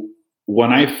 so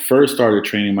when I first started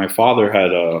training, my father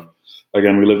had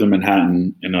again, we lived in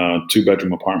Manhattan in a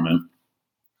 2-bedroom apartment.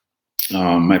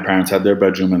 My parents had their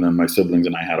bedroom, and then my siblings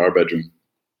and I had our bedroom.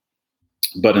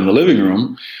 But in the living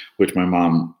room, which my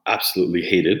mom absolutely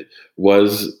hated,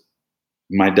 was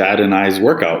my dad and I's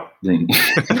workout room.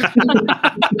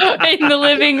 In the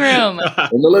living room.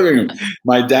 In the living room.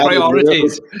 My dad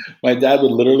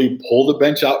would literally pull the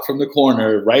bench out from the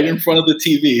corner right in front of the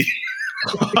TV.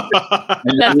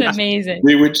 That's amazing.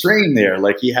 We would train there.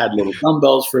 Like, he had little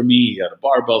dumbbells for me. He had a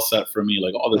barbell set for me,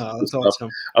 like all this stuff. Awesome.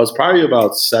 I was probably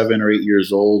about 7 or 8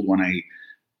 years old when I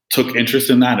took interest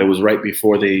in that. It was right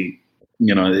before he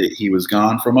was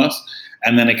gone from us.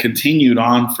 And then it continued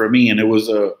on for me. And it was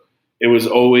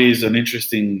always an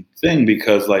interesting thing,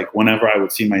 because, like, whenever I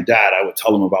would see my dad, I would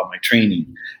tell him about my training.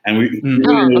 And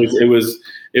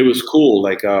it was cool.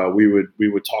 Like, we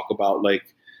would talk about, like,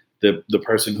 the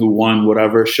person who won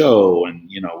whatever show, and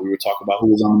we would talk about who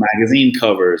was on magazine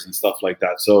covers and stuff like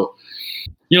that. So,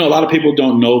 a lot of people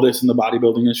don't know this in the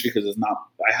bodybuilding industry, because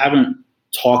I haven't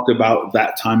talked about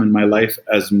that time in my life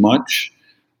as much,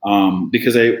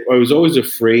 because I was always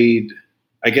afraid.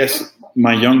 I guess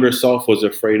my younger self was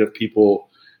afraid of people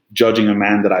judging a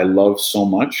man that I love so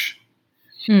much.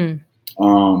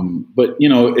 But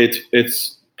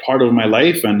it's part of my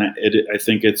life, and I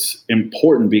think it's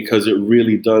important because it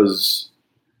really does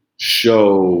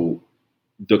show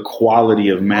the quality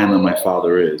of man that my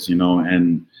father is,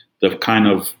 and the kind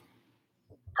of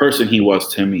person he was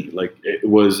to me. Like it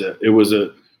was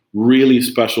a really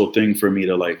special thing for me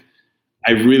to like.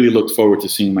 I really looked forward to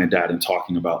seeing my dad and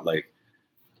talking about like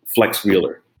Flex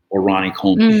Wheeler or Ronnie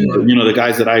Coleman, or, the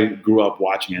guys that I grew up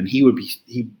watching, and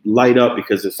he'd light up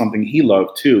because it's something he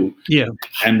loved too. Yeah.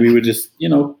 And we would just,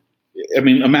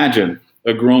 imagine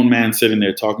a grown man sitting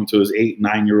there talking to his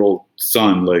 8-9-year-old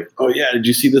son, like, "Oh yeah, did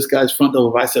you see this guy's front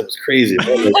double bicep? Was crazy."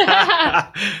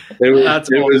 It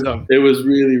was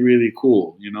really, really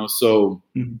cool, So,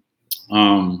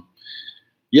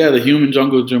 the Human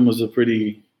Jungle Gym was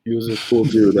he was a cool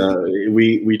dude.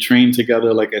 We trained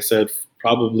together, like I said,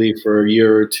 probably for a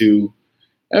year or two.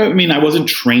 I mean, I wasn't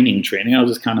training. I was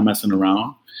just kind of messing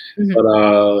around. But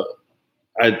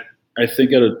I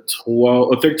think at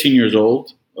 13 years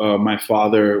old, my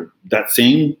father, that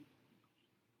same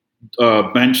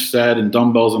bench set and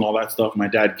dumbbells and all that stuff, my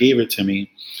dad gave it to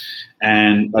me.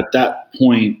 And at that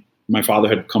point, my father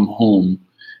had come home,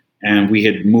 and we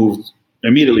had moved.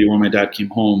 Immediately when my dad came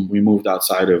home, we moved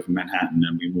outside of Manhattan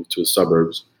and we moved to the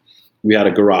suburbs. We had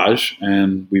a garage,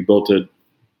 and we built an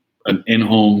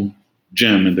in-home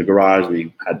gym in the garage.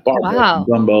 We had barbells and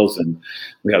dumbbells, and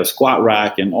we had a squat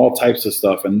rack and all types of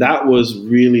stuff. And that was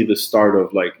really the start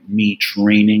of like me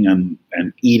training and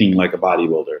eating like a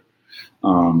bodybuilder.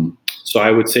 So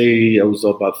I would say I was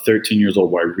about 13 years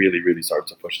old where I really, really started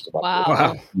to push the bodybuilder.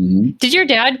 Wow. Mm-hmm. Did your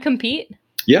dad compete?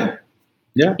 Yeah.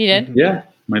 He did? Yeah.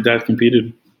 My dad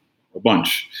competed a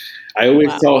bunch. I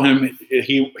always tell him,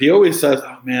 he always says,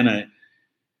 "Oh man,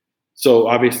 so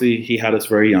obviously he had us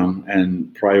very young,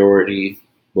 and priority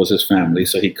was his family.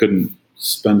 So he couldn't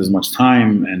spend as much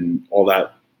time and all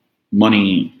that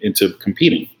money into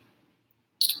competing.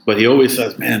 But he always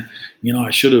says, man,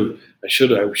 I should have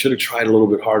tried a little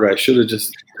bit harder. I should have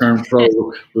just turned pro. It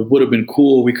would have been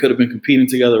cool. We could have been competing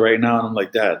together right now." And I'm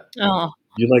like, "Dad,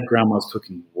 you like grandma's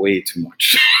cooking way too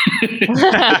much.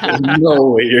 There's no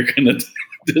way you're going to,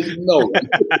 there's no way."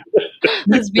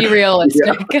 Let's be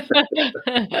realistic.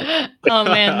 Yeah. Oh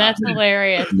man, that's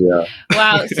hilarious. Yeah.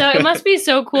 Wow. So it must be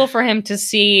so cool for him to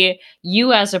see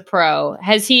you as a pro.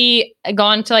 Has he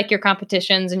gone to like your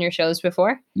competitions and your shows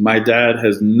before? My dad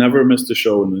has never missed a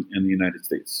show in the United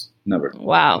States. Never.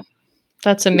 Wow.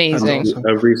 That's amazing. That's awesome.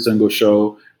 Every single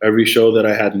show, every show that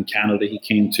I had in Canada, he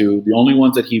came to. The only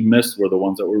ones that he missed were the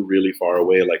ones that were really far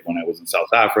away, like when I was in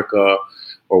South Africa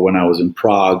or when I was in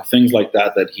Prague, things like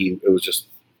that, it was just,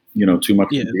 too much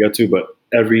to get to. But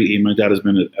my dad has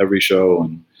been at every show,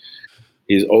 and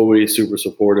he's always super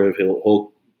supportive.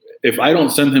 He'll if I don't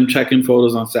send him check-in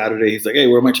photos on Saturday, he's like, "Hey,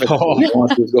 where are my check-in photos?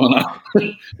 What's going on?"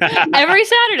 Every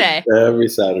Saturday? Every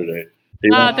Saturday.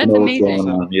 That's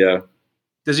amazing. Yeah.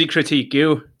 Does he critique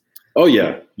you? Oh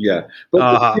yeah.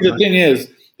 But the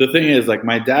thing is, like,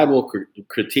 my dad will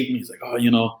critique me. He's like,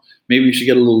 "Oh, maybe you should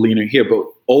get a little leaner here." But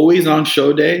always on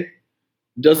show day,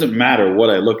 doesn't matter what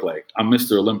I look like. I'm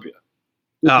Mr. Olympia.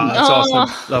 Oh, that's awesome.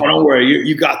 Don't worry,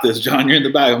 you got this, John. You're in the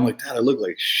bag. I'm like, "Dad, I look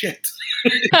like shit."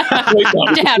 Dad,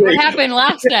 what happened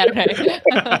last Saturday?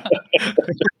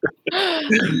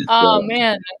 Oh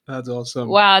man, that's awesome.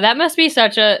 Wow, that must be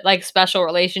such a special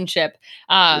relationship.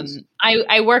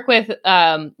 I work with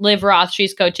Liv Roth.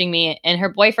 She's coaching me, and her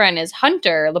boyfriend is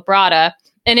Hunter Labrada,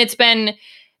 and it's been,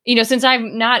 since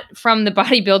I'm not from the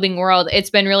bodybuilding world, it's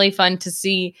been really fun to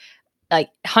see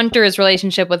Hunter's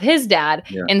relationship with his dad.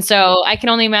 Yeah. And so I can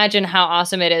only imagine how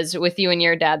awesome it is with you and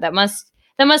your dad. That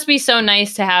must be so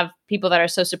nice to have people that are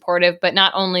so supportive, but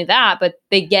not only that, but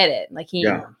they get it. Like he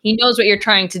knows what you're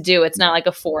trying to do. It's not like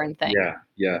a foreign thing.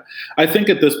 Yeah. I think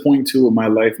at this point too in my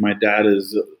life, my dad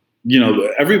is,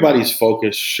 everybody's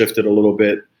focus shifted a little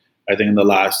bit. I think in the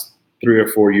last 3 or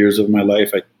 4 years of my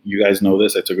life, you guys know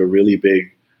this, I took a really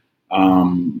big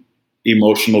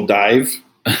emotional dive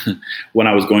when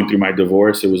I was going through my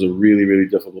divorce. It was a really, really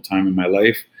difficult time in my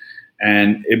life.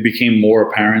 And it became more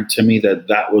apparent to me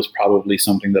that was probably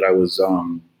something that I was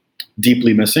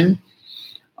deeply missing.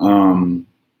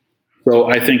 So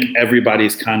I think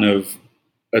everybody's kind of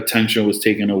attention was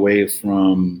taken away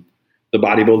from the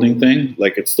bodybuilding thing.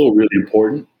 Like, it's still really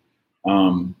important.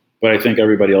 But I think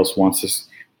everybody else wants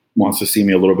to see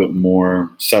me a little bit more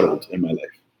settled in my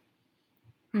life.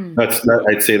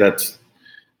 I'd say that's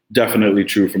definitely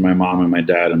true for my mom and my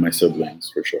dad and my siblings,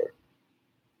 for sure.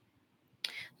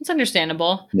 It's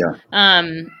understandable. Yeah.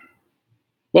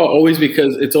 Well, always,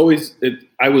 because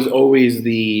I was always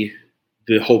the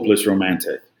hopeless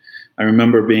romantic. I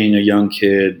remember being a young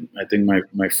kid. I think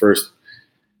my first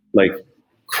like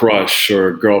crush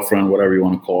or girlfriend, whatever you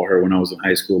want to call her, when I was in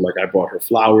high school. Like I brought her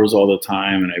flowers all the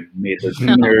time and I made her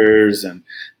dinners, and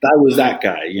that was that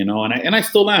guy, you know, and I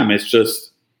still am. It's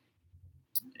just,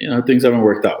 you know, things haven't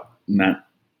worked out in that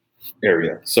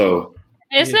area. So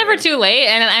it's never too late.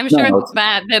 And I'm sure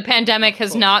that the pandemic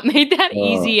has not made that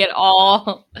easy at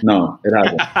all. No, it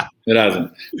hasn't. It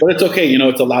hasn't. But it's okay. You know,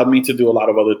 it's allowed me to do a lot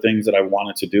of other things that I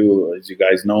wanted to do. As you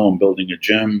guys know, I'm building a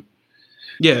gym.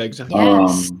 Yeah, exactly.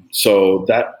 So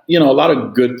that, you know, a lot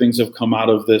of good things have come out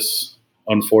of this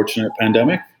unfortunate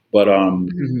pandemic, but a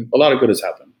lot of good has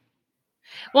happened.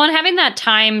 Well, and having that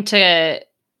time to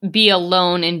be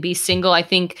alone and be single, I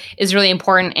think is really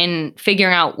important in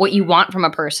figuring out what you want from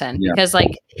a person, because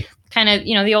like kind of,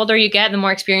 you know, the older you get, the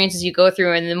more experiences you go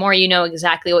through and the more you know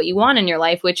exactly what you want in your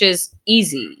life, which is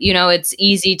easy. You know, it's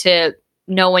easy to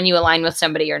know when you align with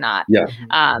somebody or not.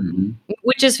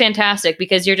 Which is fantastic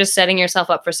because you're just setting yourself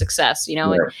up for success, you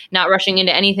know, and not rushing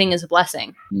into anything is a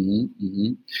blessing.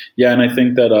 Yeah. And I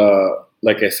think that,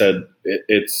 like I said,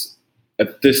 it's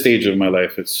at this stage of my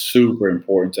life, it's super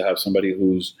important to have somebody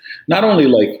who's not only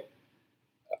like,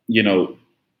 you know,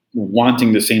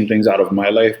 wanting the same things out of my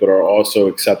life, but are also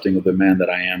accepting of the man that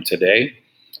I am today.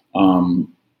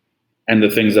 And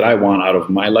the things that I want out of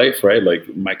my life, right? Like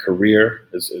my career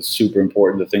is super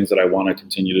important. The things that I want to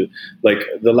continue to, like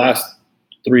the last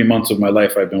 3 months of my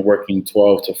life, I've been working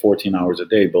 12 to 14 hours a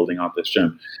day building out this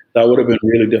gym. That would have been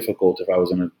really difficult if I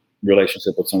was in a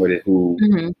relationship with somebody who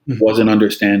wasn't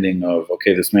understanding of,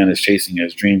 okay, this man is chasing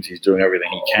his dreams. He's doing everything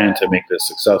he can to make this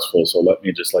successful. So let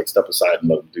me just like step aside and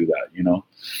let him do that, you know?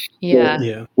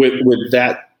 Yeah. With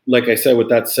that, like I said, with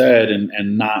that said,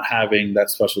 and not having that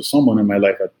special someone in my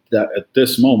life at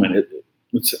this moment,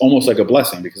 it's almost like a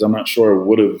blessing, because I'm not sure it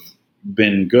would have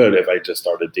been good if I just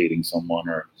started dating someone,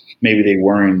 or maybe they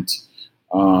weren't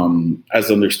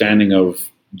as understanding of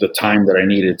the time that I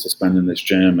needed to spend in this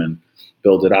gym and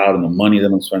build it out, and the money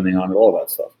that I'm spending on it, all that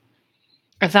stuff.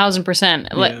 1,000%.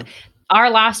 Yeah.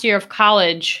 Our last year of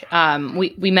college,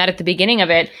 we met at the beginning of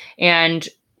it, and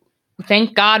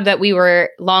thank God that we were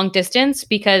long distance,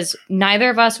 because neither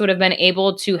of us would have been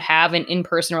able to have an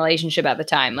in-person relationship at the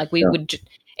time. Like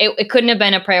it couldn't have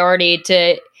been a priority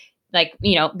to, like,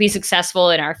 you know, be successful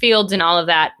in our fields and all of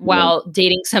that while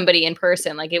dating somebody in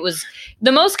person. Like it was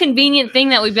the most convenient thing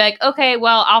that we'd be like, okay,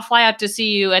 well, I'll fly out to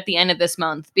see you at the end of this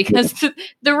month, because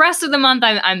the rest of the month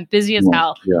I'm busy as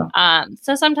hell.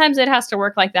 So sometimes it has to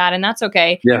work like that, and that's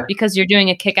okay because you're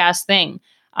doing a kick-ass thing.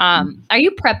 Are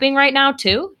you prepping right now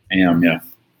too? I am, yeah.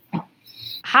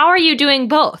 How are you doing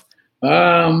both?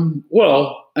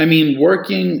 Well, I mean,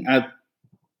 working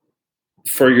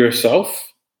for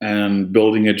yourself and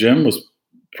building a gym was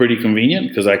pretty convenient,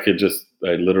 because I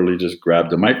literally just grabbed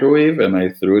the microwave and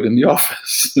I threw it in the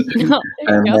office.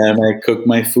 And then I cook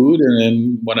my food, and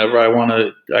then whenever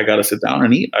I got to sit down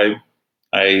and eat,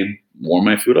 I warm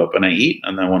my food up and I eat.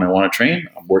 And then when I want to train,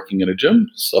 I'm working in a gym.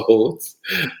 So it's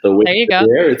the way there you go.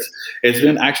 It's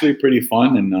been actually pretty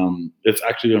fun, and it's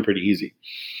actually been pretty easy.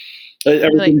 You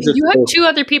have 2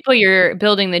 other people you're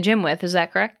building the gym with, is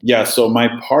that correct? Yeah. So my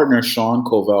partner, Sean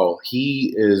Covell,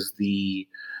 he is the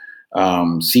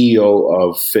CEO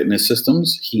of Fitness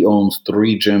Systems. He owns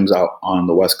 3 gyms out on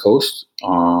the West Coast.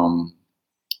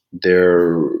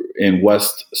 They're in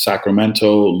West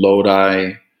Sacramento,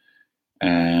 Lodi,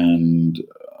 and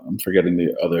I'm forgetting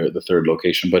the third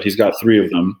location, but he's got 3 of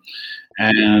them.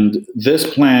 And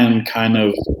this plan kind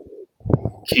of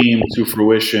came to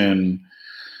fruition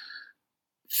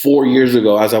 4 years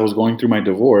ago as I was going through my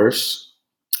divorce.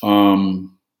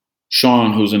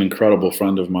 Sean, who's an incredible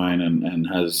friend of mine and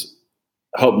has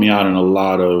helped me out in a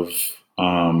lot of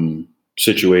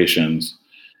situations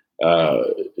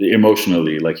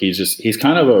emotionally. Like he's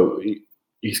kind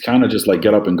of just like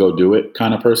get up and go do it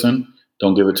kind of person.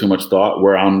 Don't give it too much thought,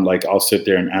 where I'm like, I'll sit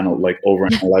there and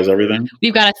overanalyze everything.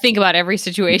 You've got to think about every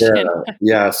situation.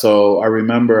 Yeah. So I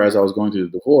remember as I was going through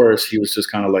the divorce, he was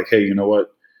just kind of like, hey, you know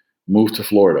what? Move to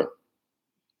Florida.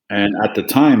 And at the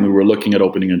time we were looking at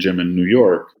opening a gym in New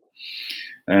York,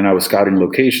 and I was scouting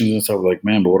locations and stuff. Like,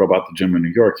 man, but what about the gym in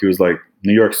New York? He was like,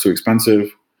 New York's too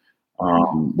expensive.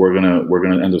 We're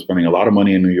gonna end up spending a lot of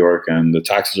money in New York, and the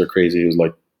taxes are crazy. He was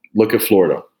like, look at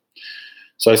Florida.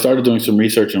 So I started doing some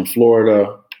research in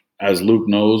Florida. As Luke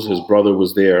knows, his brother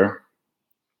was there,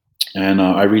 and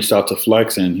I reached out to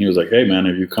Flex, and he was like, hey man,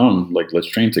 if you come, like, let's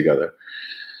train together.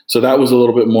 So that was a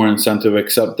little bit more incentive,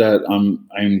 except that I'm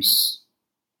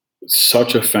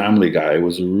such a family guy. It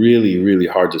was a really, really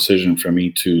hard decision for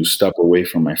me to step away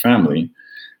from my family,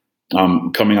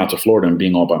 coming out to Florida and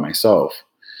being all by myself.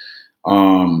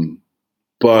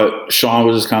 But Sean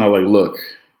was just kind of like, look,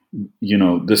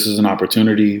 this is an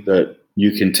opportunity that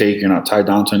you can take. You're not tied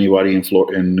down to anybody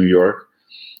in New York.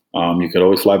 You could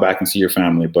always fly back and see your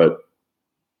family, but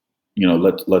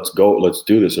let's go. Let's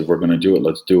do this. If we're going to do it,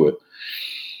 let's do it.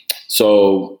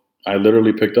 So I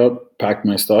literally packed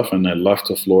my stuff, and I left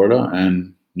to Florida,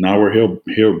 and now we're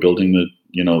here building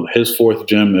his fourth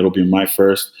gym. It'll be my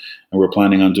first, and we're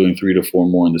planning on doing 3 to 4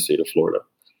 more in the state of Florida.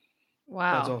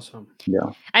 Wow. That's awesome.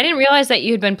 Yeah. I didn't realize that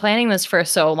you had been planning this for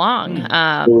so long.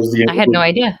 I had no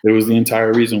idea. It was the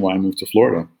entire reason why I moved to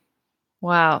Florida.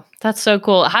 Wow. That's so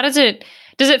cool. How does it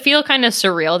feel kind of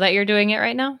surreal that you're doing it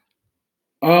right now?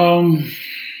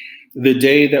 The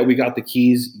day that we got the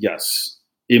keys, yes.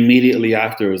 Immediately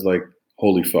after, it was like,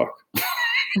 holy fuck.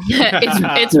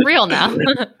 It's real now.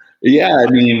 Yeah, I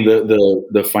mean,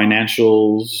 the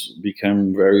financials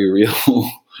become very real.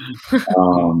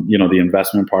 The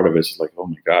investment part of it is like, oh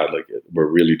my God, like we're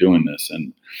really doing this.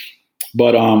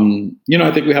 But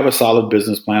I think we have a solid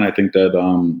business plan. I think that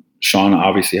Sean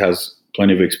obviously has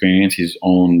plenty of experience. He's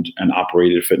owned and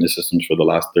operated fitness systems for the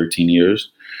last 13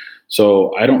 years.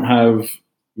 So I don't have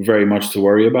very much to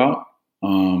worry about.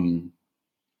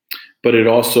 But it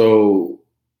also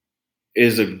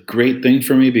is a great thing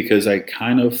for me because I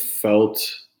kind of felt,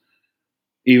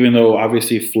 even though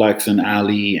obviously Flex and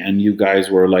Ali and you guys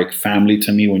were like family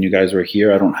to me when you guys were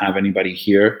here, I don't have anybody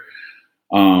here.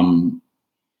 In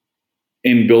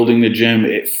building the gym,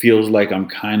 it feels like I'm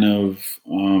kind of,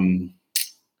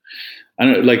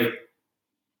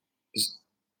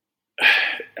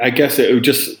 I guess it was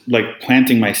just like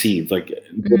planting my seeds. Like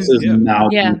this is now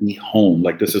going to be home.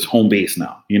 Like this is home base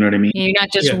now. You know what I mean? You're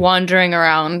not just wandering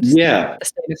around the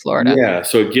state of Florida. Yeah.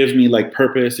 So it gives me like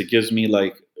purpose. It gives me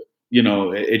like,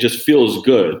 it just feels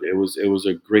good. It was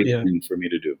a great thing for me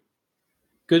to do.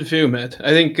 Good for you, Matt. I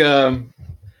think,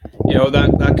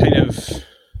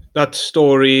 that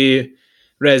story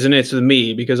resonates with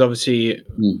me because obviously,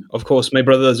 of course, my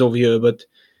brother's over here, but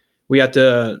we had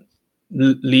to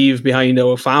leave behind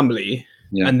our family.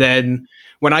 Yeah. And then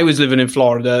when I was living in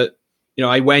Florida,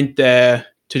 I went there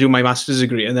to do my master's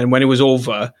degree. And then when it was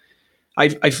over,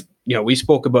 we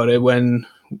spoke about it when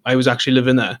I was actually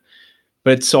living there.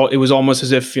 But it was almost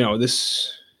as if,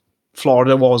 this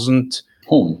Florida wasn't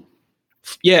home.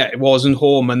 Yeah, it wasn't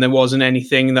home. And there wasn't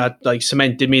anything that like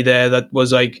cemented me there that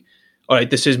was like, all right,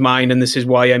 this is mine and this is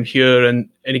why I'm here. And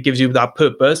it gives you that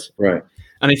purpose. Right.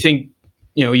 And I think,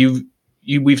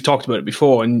 we've talked about it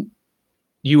before, and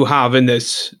you have in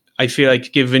this, I feel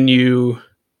like, given you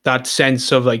that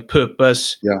sense of like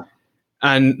purpose. Yeah.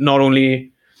 And not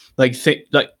only like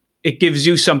it gives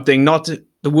you something, not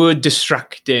the word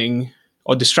distracting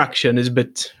or distraction is a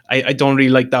bit, I don't really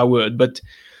like that word, but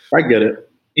I get it.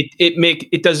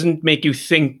 It doesn't make you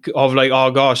think of like,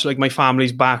 oh gosh, like my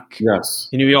family's back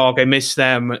in New York, I miss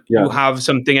them. You have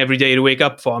something every day to wake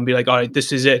up for and be like, all right,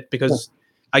 this is it, because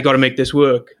I got to make this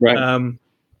work. Right. And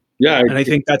I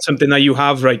think that's something that you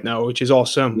have right now, which is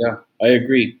awesome. Yeah, I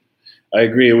agree.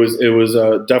 It was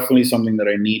definitely something that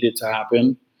I needed to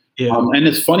happen. Yeah. And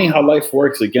it's funny how life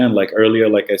works. Again, like earlier,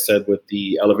 like I said, with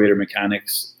the elevator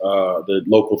mechanics, the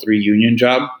local 3 union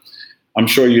job. I'm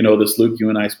sure you know this, Luke. You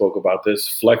and I spoke about this.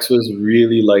 Flex was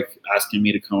really like asking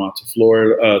me to come out to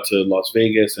Florida, to Las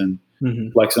Vegas, and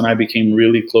Flex and I became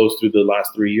really close through the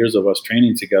last 3 years of us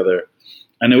training together.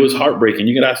 And it was heartbreaking.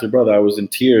 You could ask your brother. I was in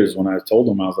tears when I told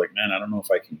him. I was like, man, I don't know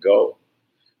if I can go.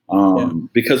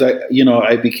 Because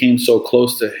I became so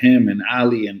close to him and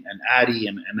Ali and Addie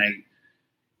and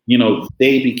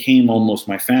they became almost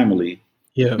my family.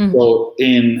 Yeah. So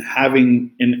in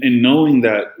knowing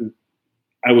that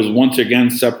I was once again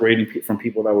separating from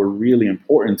people that were really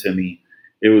important to me,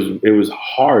 it was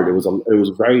hard. It was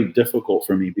very difficult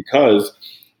for me because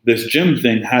this gym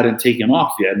thing hadn't taken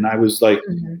off yet. And I was like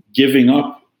giving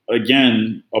up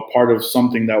again, a part of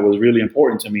something that was really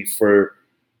important to me for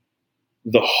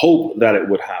the hope that it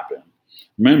would happen.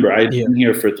 Remember, I'd been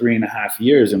here for 3.5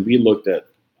 years and we looked at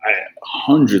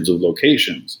hundreds of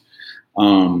locations.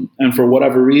 And for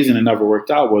whatever reason, it never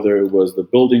worked out, whether it was the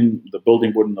building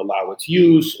wouldn't allow its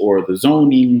use or the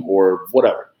zoning or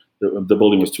whatever. The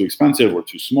building was too expensive or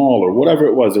too small or whatever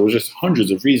it was. There was just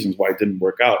hundreds of reasons why it didn't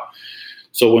work out.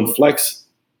 So when Flex,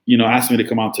 asked me to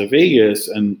come out to Vegas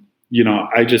and,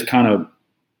 I just kind of,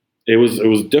 it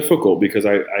was difficult because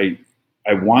I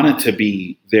wanted to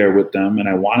be there with them and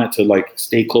I wanted to like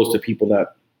stay close to people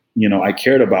that, I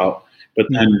cared about. But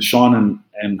then Sean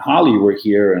and Holly were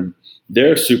here and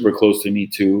they're super close to me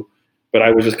too. But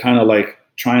I was just kind of like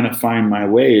trying to find my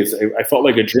ways. I felt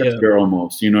like a drifter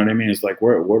almost, you know what I mean? It's like,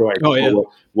 where do I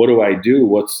go? What do I do?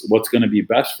 What's going to be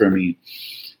best for me?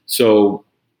 So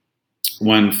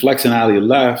when Flex and Ali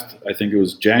left, I think it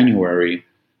was January,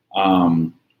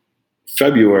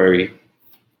 February,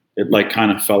 it like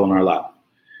kind of fell in our lap.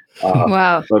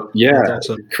 Wow. But yeah,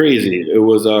 crazy. It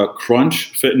was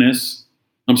Crunch Fitness.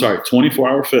 I'm sorry, 24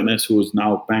 Hour Fitness, who is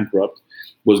now bankrupt,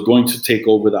 was going to take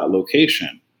over that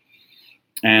location.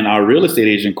 And our real estate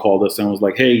agent called us and was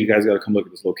like, hey, you guys got to come look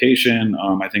at this location.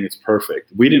 I think it's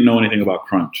perfect. We didn't know anything about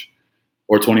Crunch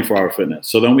or 24 Hour Fitness.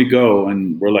 So then we go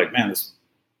and we're like, man, this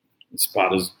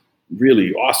spot is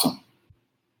really awesome.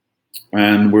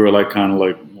 And we were like, kind of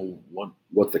like, well,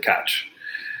 what's the catch?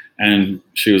 And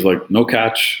she was like, no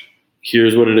catch.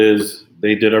 Here's what it is.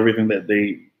 They did everything that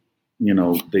they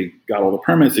got all the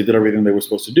permits. They did everything they were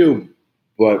supposed to do,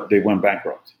 but they went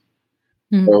bankrupt.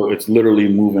 Mm-hmm. So it's literally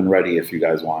move-in ready if you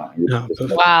guys want it. Yeah,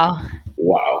 wow.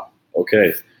 Wow.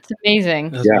 Okay. It's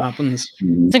amazing. That's what happens.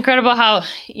 Mm-hmm. It's incredible how,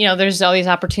 there's all these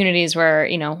opportunities where,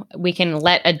 we can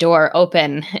let a door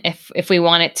open if we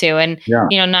want it to. And,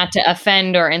 not to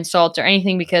offend or insult or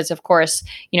anything, because of course,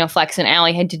 Flex and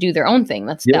Ali had to do their own thing.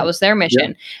 That was their mission.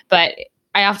 Yeah. But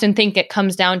I often think it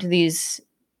comes down to these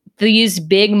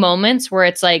big moments where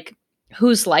it's like,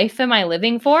 whose life am I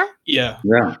living for? Yeah.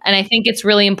 And I think it's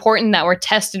really important that we're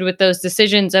tested with those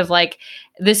decisions of like,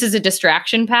 this is a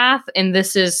distraction path and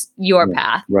this is your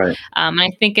path. Right. And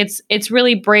I think it's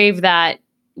really brave that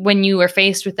when you were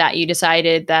faced with that, you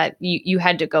decided that you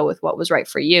had to go with what was right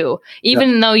for you,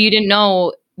 even though you didn't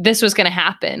know this was going to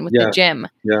happen with the gym.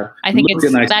 Yeah. I think that's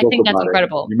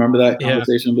incredible. You remember that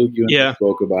conversation, Luke? You and I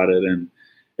spoke about it, and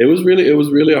it was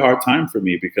really a hard time for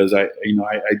me because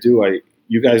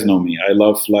you guys know me. I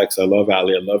love Flex. I love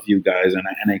Ali. I love you guys.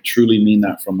 And I truly mean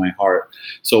that from my heart.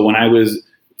 So when I was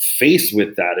faced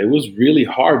with that, it was really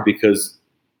hard because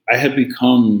I had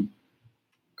become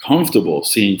comfortable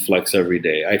seeing Flex every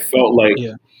day. I felt like,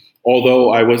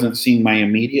 although I wasn't seeing my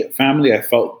immediate family, I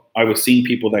felt I was seeing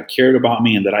people that cared about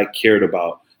me and that I cared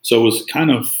about. So it was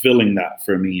kind of filling that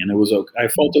for me. And I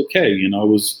felt okay. It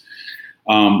was,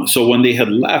 so when they had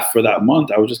left for that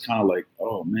month, I was just kind of like,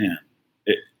 oh man,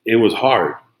 it was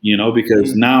hard,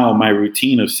 because now my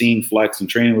routine of seeing Flex and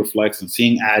training with Flex and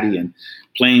seeing Addie and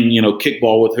playing,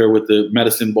 kickball with her with the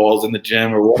medicine balls in the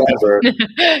gym or whatever,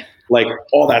 like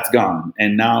all that's gone.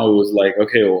 And now it was like,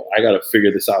 okay, well, I got to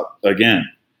figure this out again,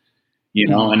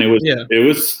 and it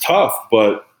was tough,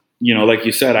 but like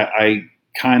you said, I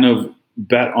kind of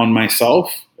bet on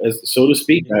myself, so to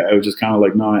speak. I was just kind of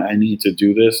like, no, I need to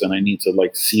do this and I need to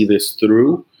like see this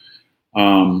through.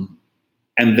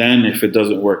 And then if it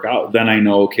doesn't work out, then I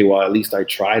know, okay, well, at least I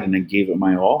tried and I gave it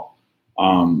my all.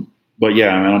 But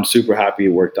yeah, I'm super happy it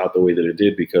worked out the way that it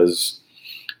did, because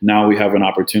now we have an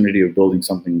opportunity of building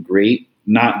something great,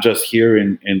 not just here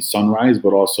in Sunrise,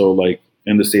 but also like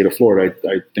in the state of Florida.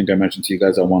 I think I mentioned to you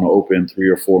guys, I want to open 3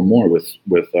 or 4 more with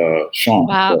Sean.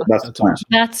 Wow. So that's the plan.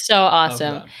 That's so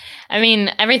awesome. I mean,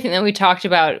 everything that we talked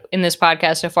about in this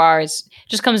podcast so far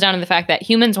just comes down to the fact that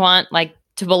humans want like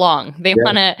to belong. They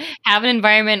want to have an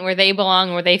environment where they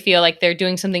belong, where they feel like they're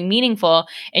doing something meaningful,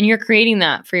 and you're creating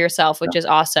that for yourself, which is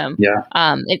awesome. Yeah.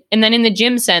 And then in the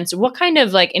gym sense, what kind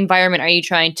of like environment are you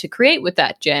trying to create with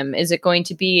that gym? Is it going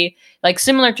to be like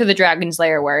similar to the Dragon's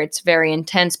Lair, where it's very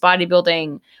intense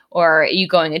bodybuilding, or are you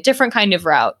going a different kind of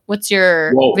route? What's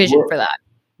your vision for that?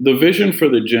 The vision for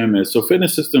the gym is, so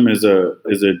Fitness System is a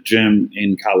gym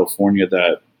in California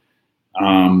that,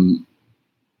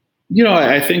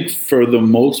 I think for the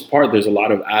most part, there's a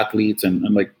lot of athletes and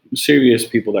like serious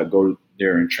people that go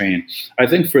there and train. I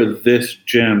think for this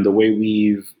gym, the way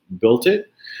we've built it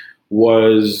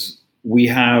was we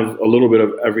have a little bit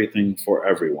of everything for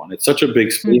everyone. It's such a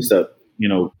big space that,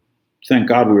 thank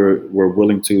God we're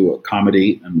willing to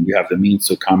accommodate, and we have the means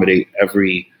to accommodate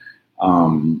every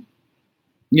group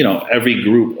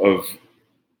of,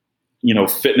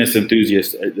 fitness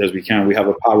enthusiasts as we can. We have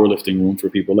a powerlifting room for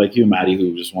people like you, Maddie,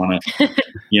 who just want to,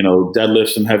 deadlift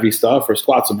some heavy stuff or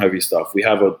squat some heavy stuff. We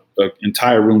have an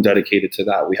entire room dedicated to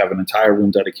that. We have an entire room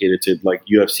dedicated to like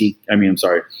CrossFit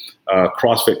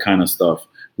kind of stuff.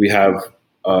 We have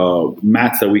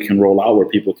mats that we can roll out where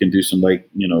people can do some like,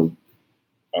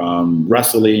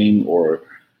 wrestling or,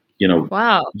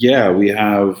 Wow. Yeah, we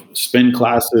have spin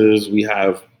classes. We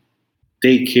have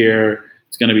daycare.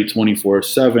 It's going to be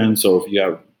 24/7. So if you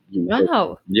have,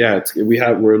 wow.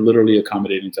 We're literally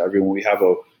accommodating to everyone. We have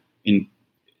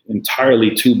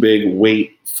entirely too big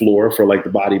weight floor for like the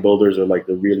bodybuilders or like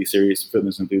the really serious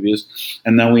fitness enthusiasts.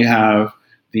 And then we have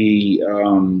the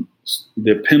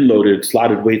pin loaded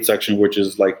slotted weight section, which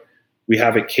is like, we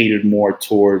have it catered more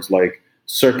towards like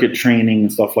circuit training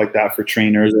and stuff like that for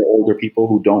trainers or older people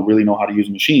who don't really know how to use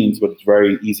machines, but it's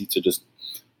very easy to just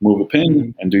move a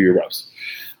pin and do your reps.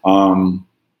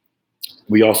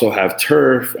 We also have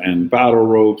turf and battle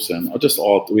ropes and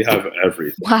we have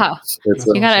everything. Wow.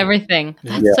 You got everything.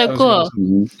 That's so cool.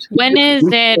 Mm-hmm. When is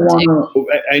it?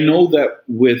 I know that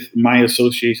with my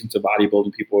association to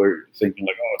bodybuilding, people are thinking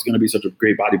like, oh, it's going to be such a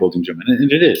great bodybuilding gym.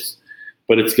 And it is,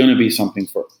 but it's going to be something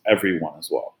for everyone as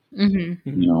well.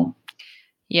 Mm-hmm. You know?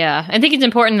 Yeah, I think it's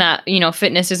important that,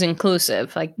 fitness is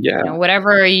inclusive. Like,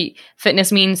 whatever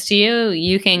fitness means to you,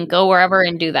 you can go wherever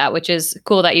and do that, which is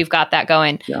cool that you've got that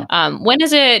going. Yeah. When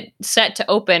is it set to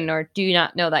open, or do you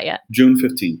not know that yet? June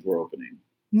 15th, we're opening.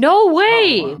 No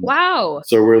way. Oh, wow.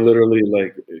 So we're literally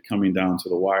like coming down to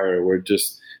the wire. We're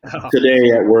just,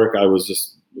 today at work, I was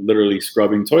just literally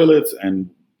scrubbing toilets and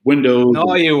windows.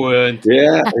 No, you weren't.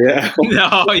 Yeah.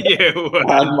 No, you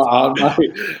weren't.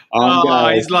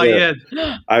 He's lying.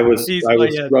 I was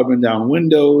scrubbing down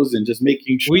windows and just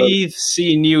making sure. We've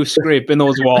seen you scraping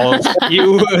those walls.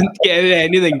 You weren't getting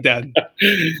anything done.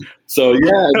 So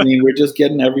we're just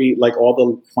getting all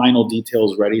the final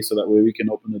details ready so that way we can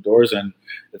open the doors. And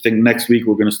I think next week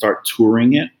we're going to start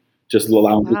touring it, just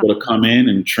allowing people to come in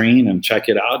and train and check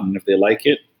it out. And if they like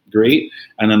it, great.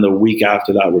 And then the week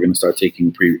after that, we're going to start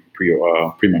taking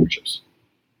pre-memberships.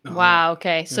 Wow.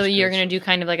 Okay. So you're going to do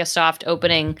kind of like a soft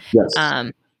opening. Yes.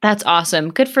 That's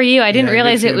awesome. Good for you. I didn't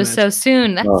realize it was so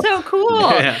soon. That's so cool.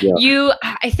 Yeah.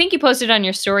 I think you posted on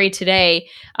your story today,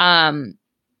 and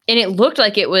it looked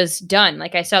like it was done.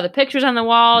 Like I saw the pictures on the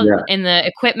wall and the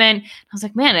equipment. I was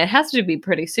like, man, it has to be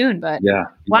pretty soon. But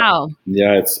wow.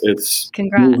 Yeah. It's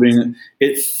congrats. Moving.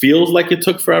 It feels like it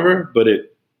took forever, but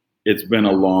it's been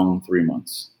a long 3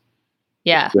 months.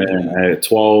 Yeah. At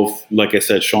 12, like I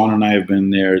said, Sean and I have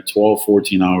been there 12,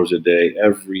 14 hours a day,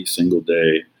 every single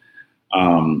day.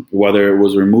 Whether it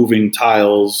was removing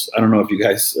tiles, I don't know if you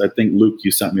guys, I think Luke,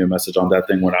 you sent me a message on that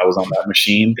thing when I was on that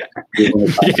machine.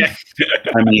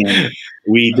 I mean,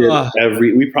 we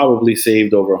probably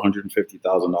saved over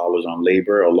 $150,000 on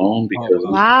labor alone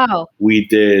because we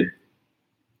did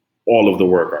all of the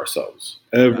work ourselves.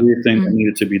 Everything that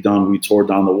needed to be done, we tore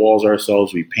down the walls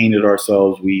ourselves, we painted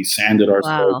ourselves, we sanded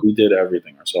ourselves, we did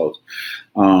everything ourselves.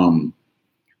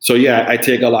 So I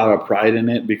take a lot of pride in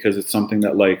it because it's something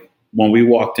that like when we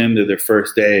walked into the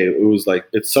first day, it was like,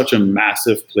 it's such a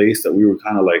massive place that we were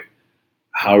kind of like,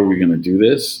 how are we going to do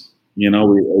this?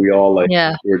 We all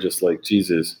we're just like,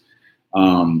 Jesus.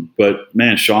 But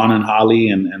man, Sean and Holly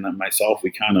and myself, we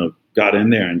kind of got in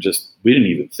there and we didn't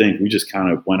even think. We just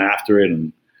kind of went after it,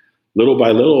 and little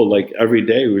by little, like every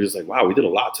day, we were just like, wow, we did a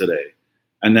lot today.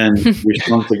 And then we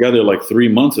strung together like 3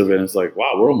 months of it. And it's like,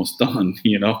 wow, we're almost done,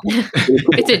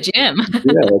 It's a gym.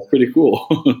 Yeah, that's pretty cool.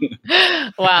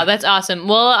 Wow, that's awesome.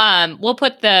 We'll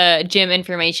put the gym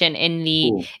information in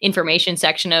the information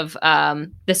section of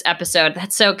this episode.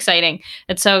 That's so exciting.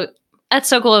 That's so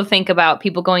cool to think about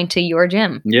people going to your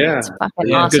gym. Yeah. That's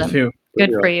fucking awesome. Good for you.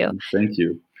 Good for you. Thank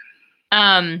you.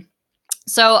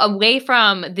 So away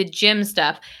from the gym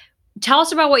stuff, tell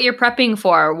us about what you're prepping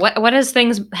for. What has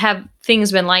things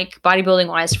been like bodybuilding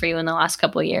wise for you in the last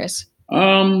couple of years?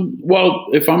 Well,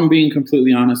 if I'm being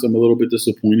completely honest, I'm a little bit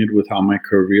disappointed with how my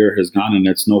career has gone, and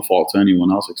it's no fault to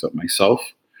anyone else except myself.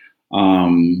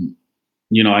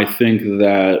 I think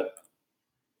that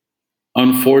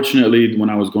unfortunately, when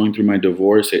I was going through my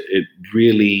divorce, it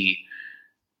really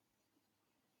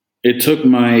took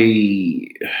my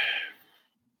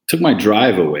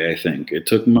drive away. I think it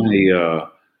took my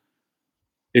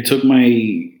I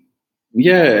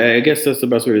guess that's the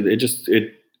best way.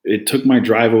 It took my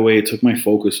drive away. It took my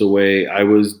focus away. I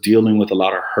was dealing with a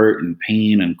lot of hurt and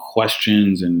pain and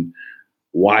questions and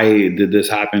why did this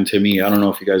happen to me? I don't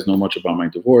know if you guys know much about my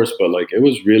divorce, but like, it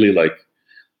was really like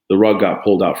the rug got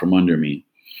pulled out from under me.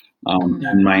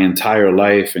 And my entire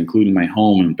life, including my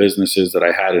home and businesses that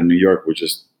I had in New York, were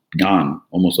just gone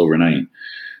almost overnight.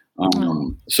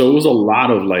 So it was a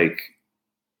lot of like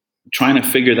trying to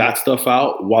figure that stuff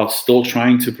out while still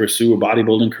trying to pursue a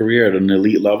bodybuilding career at an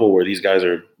elite level where these guys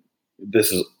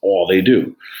this is all they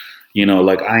do.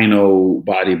 Like I know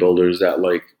bodybuilders that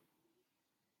like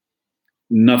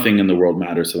nothing in the world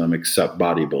matters to them except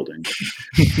bodybuilding.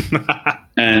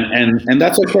 and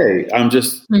that's okay. I'm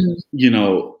just,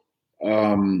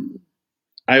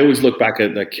 I always look back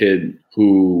at that kid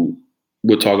who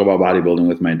would talk about bodybuilding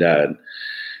with my dad.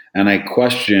 And I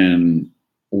question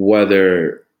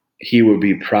whether he would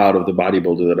be proud of the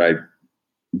bodybuilder that I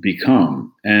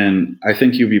become. And I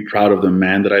think he'd be proud of the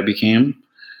man that I became.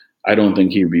 I don't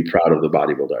think he'd be proud of the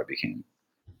bodybuilder I became.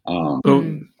 But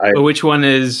which one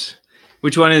is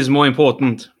more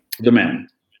important? The man.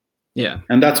 Yeah.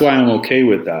 And that's why I'm okay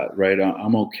with that, right?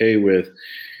 I'm okay with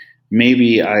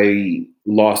maybe I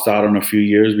lost out on a few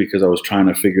years because I was trying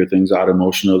to figure things out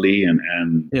emotionally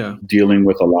and dealing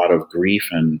with a lot of grief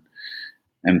and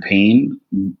pain.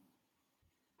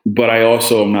 But I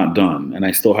also am not done, and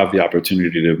I still have the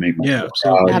opportunity to make myself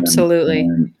proud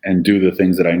and do the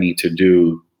things that I need to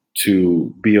do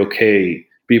to be okay,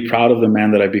 be proud of the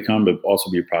man that I become, but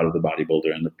also be proud of the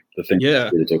bodybuilder and the things that I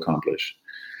needed to accomplish.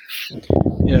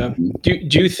 Yeah.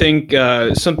 Do you think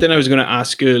something I was going to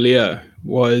ask earlier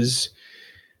was,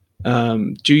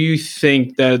 do you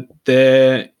think that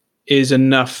there is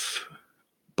enough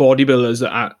bodybuilders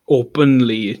that are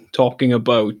openly talking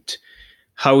about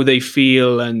how they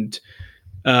feel and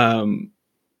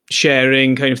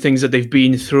sharing kind of things that they've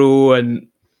been through and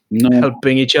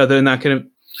helping each other in that kind of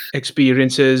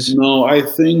experiences? No, I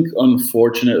think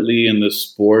unfortunately in the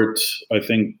sport, I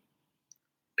think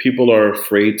people are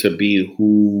afraid to be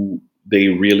who they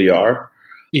really are.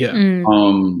 Yeah.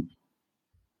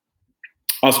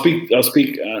 I'll speak. I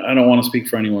don't want to speak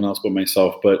for anyone else but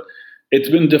myself, but it's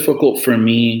been difficult for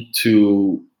me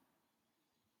to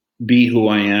be who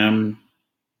I am,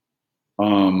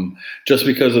 just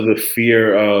because of the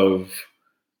fear of,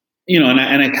 and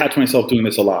I catch myself doing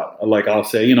this a lot. Like I'll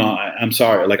say, I'm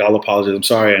sorry. Like I'll apologize. I'm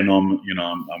sorry. I know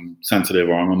I'm sensitive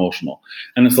or I'm emotional,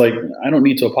 and it's like I don't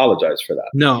need to apologize for that.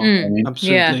 No,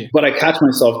 absolutely. Yeah. But I catch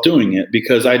myself doing it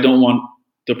because I don't want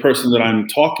the person that I'm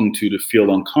talking to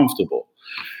feel uncomfortable.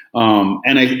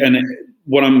 And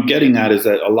what I'm getting at is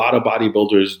that a lot of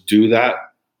bodybuilders do that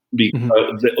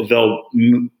because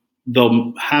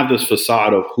they'll have this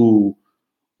facade of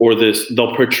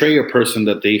they'll portray a person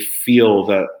that they feel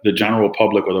that the general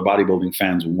public or the bodybuilding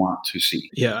fans want to see.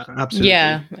 Yeah, absolutely.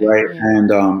 Yeah. Right. Yeah.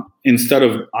 And instead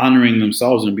of honoring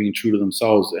themselves and being true to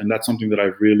themselves, and that's something that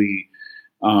I've really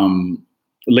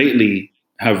lately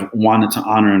have wanted to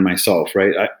honor in myself.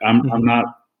 Right.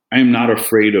 I'm not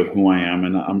afraid of who I am,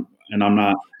 and I'm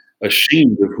not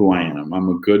ashamed of who I am. I'm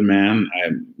a good man.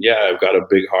 I've got a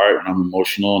big heart, and I'm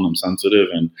emotional, and I'm sensitive,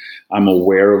 and I'm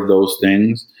aware of those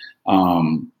things.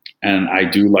 And I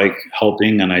do like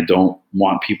helping, and I don't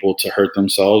want people to hurt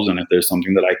themselves. And if there's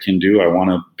something that I can do, I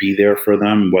want to be there for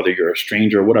them, whether you're a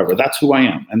stranger or whatever. That's who I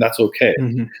am, and that's okay.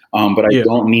 But I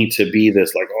don't need to be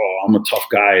this like, oh, I'm a tough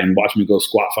guy and watch me go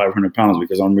squat 500 pounds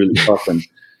because I'm really tough. And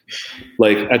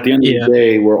like at the end of the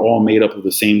day, we're all made up of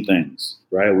the same things,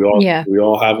 right? We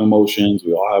all have emotions.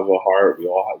 We all have a heart.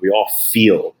 We all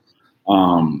feel.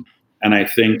 And I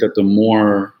think that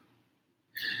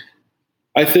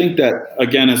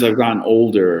again, as I've gotten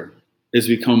older, it's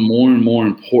become more and more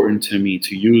important to me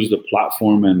to use the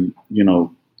platform. And,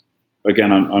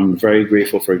 again, I'm very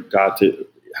grateful for God to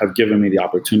have given me the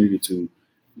opportunity to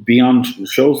be on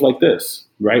shows like this,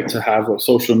 right? To have a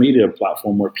social media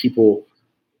platform where people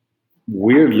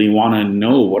weirdly want to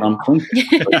know what I'm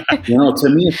thinking. Like, to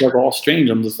me, it's like all strange.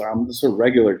 I'm just a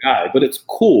regular guy, but it's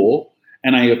cool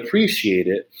and I appreciate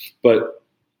it, but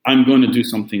I'm going to do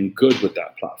something good with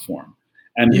that platform.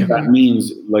 And if that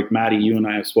means, like Maddie, you and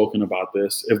I have spoken about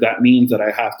this, if that means that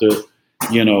I have to,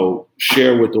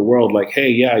 share with the world, like, hey,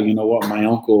 yeah, you know what? My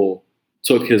uncle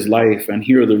took his life and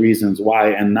here are the reasons why.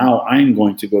 And now I'm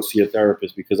going to go see a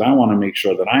therapist because I want to make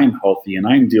sure that I'm healthy and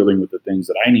I'm dealing with the things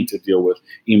that I need to deal with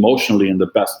emotionally in the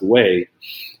best way.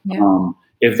 Yeah.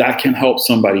 If that can help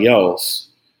somebody else,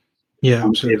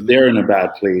 if they're in a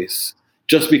bad place,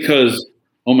 just because,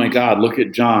 oh my God, look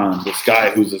at John, this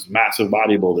guy who's this massive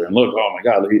bodybuilder, and look, oh my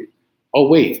God,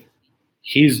 wait,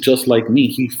 he's just like me.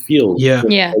 He feels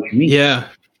like me. Yeah.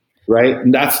 Right.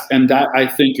 And that I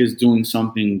think is doing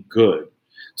something good.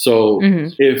 So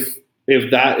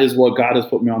if that is what God has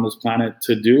put me on this planet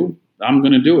to do, I'm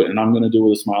going to do it. And I'm going to do it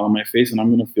with a smile on my face, and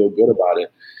I'm going to feel good about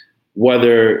it.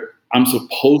 Whether I'm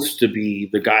supposed to be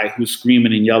the guy who's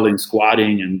screaming and yelling,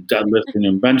 squatting and deadlifting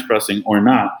and bench pressing or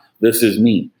not, this is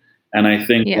me. And I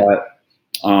think that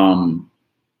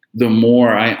the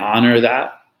more I honor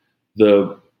that,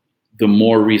 the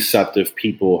more receptive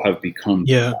people have become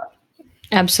to that.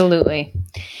 Absolutely.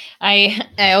 I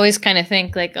always kind of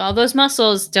think like all those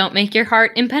muscles don't make your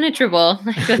heart impenetrable.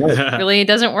 It really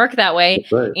doesn't work that way.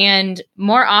 Right. And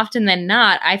more often than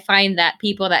not, I find that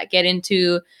people that get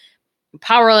into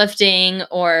powerlifting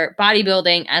or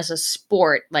bodybuilding as a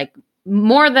sport, like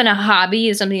more than a hobby,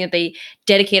 is something that they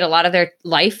dedicate a lot of their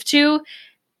life to.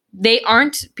 They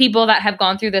aren't people that have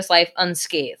gone through this life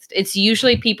unscathed. It's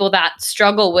usually people that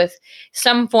struggle with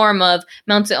some form of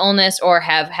mental illness or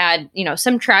have had,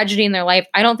 some tragedy in their life.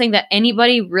 I don't think that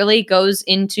anybody really goes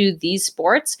into these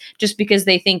sports just because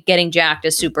they think getting jacked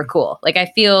is super cool. Like I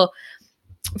feel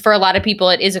for a lot of people,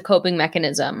 it is a coping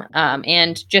mechanism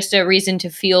and just a reason to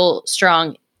feel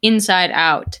strong inside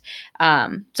out.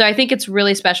 So I think it's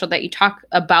really special that you talk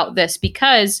about this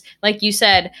because, like you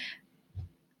said,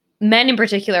 men in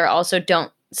particular also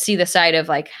don't see the side of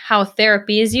like how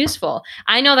therapy is useful.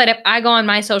 I know that if I go on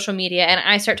my social media and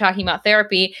I start talking about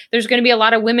therapy, there's going to be a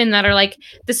lot of women that are like,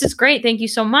 this is great. Thank you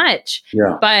so much.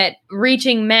 Yeah. But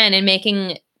reaching men and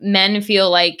making men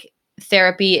feel like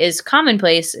therapy is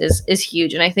commonplace is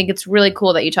huge. And I think it's really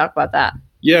cool that you talk about that.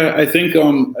 Yeah, I think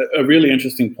a really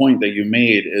interesting point that you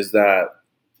made is that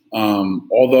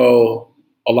although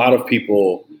a lot of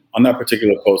people on that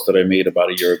particular post that I made about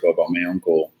a year ago about my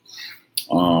uncle,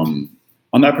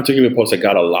 on that particular post, I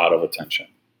got a lot of attention.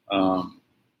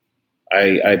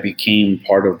 I became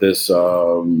part of this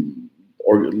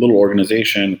little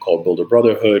organization called Builder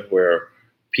Brotherhood, where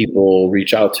people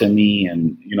reach out to me,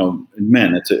 and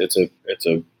men. It's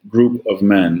a group of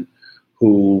men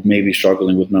who may be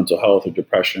struggling with mental health or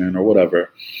depression or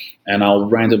whatever, and I'll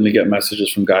randomly get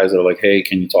messages from guys that are like, "Hey,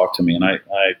 can you talk to me?" And I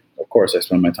of course, I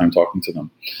spend my time talking to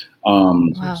them.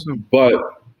 Wow. But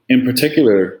in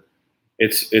particular,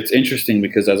 it's interesting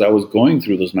because as I was going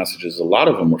through those messages, a lot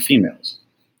of them were females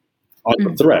on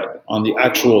the thread, on the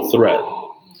actual thread.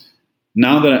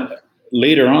 Now that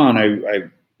later on,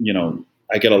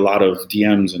 I get a lot of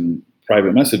DMs and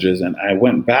private messages, and I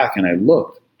went back and I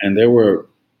looked, and there were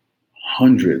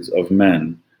hundreds of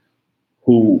men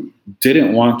who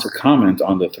didn't want to comment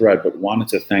on the thread, but wanted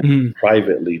to thank me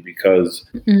privately because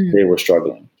they were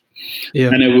struggling. Yeah.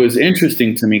 And it was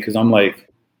interesting to me because I'm like,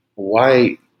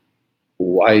 why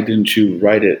didn't you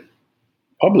write it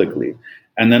publicly?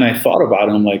 And then I thought about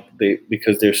it. I'm like,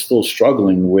 because they're still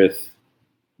struggling with,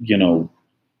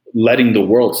 letting the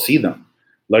world see them,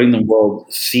 letting the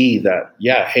world see that,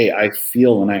 yeah, hey, I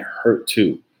feel and I hurt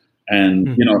too.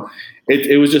 And,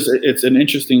 it's an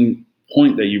interesting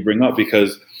point that you bring up,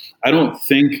 because I don't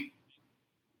think,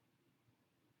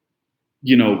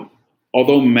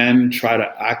 although men try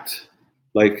to act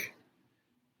like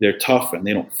they're tough and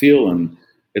they don't feel and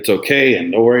it's okay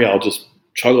and don't worry, I'll just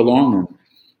chug along, and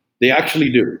they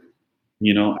actually do,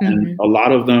 and a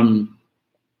lot of them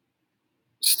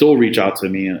still reach out to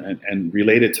me and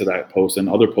relate it to that post and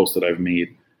other posts that I've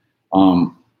made.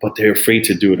 But they're afraid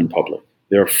to do it in public.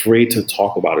 They're afraid to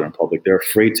talk about it in public. They're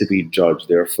afraid to be judged.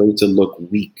 They're afraid to look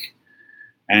weak.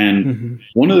 And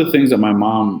one of the things that my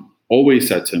mom always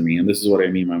said to me, and this is what I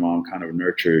mean, my mom kind of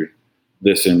nurtured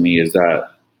this in me, is that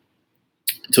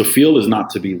to feel is not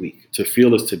to be weak. To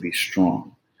feel is to be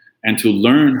strong. And to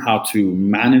learn how to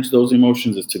manage those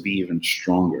emotions is to be even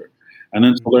stronger. And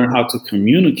then to learn how to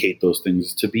communicate those things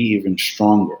is to be even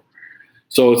stronger.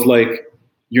 So it's like,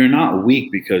 you're not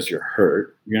weak because you're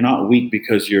hurt. You're not weak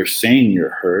because you're saying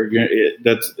you're hurt.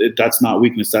 That's not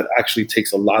weakness. That actually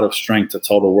takes a lot of strength to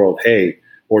tell the world, hey,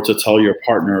 or to tell your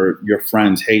partner, your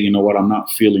friends, hey, you know what? I'm not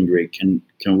feeling great. Can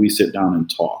we sit down and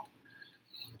talk?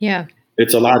 Yeah.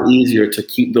 It's a lot easier to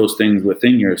keep those things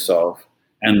within yourself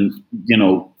and,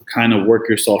 kind of work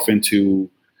yourself into,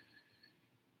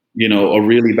 a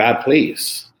really bad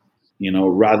place,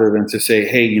 rather than to say,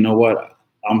 hey, you know what?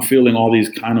 I'm feeling all these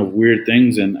kind of weird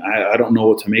things and I don't know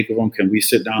what to make of them. Can we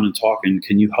sit down and talk, and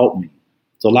can you help me?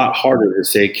 It's a lot harder to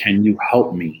say, can you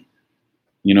help me?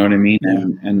 You know what I mean?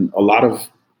 Yeah. And a lot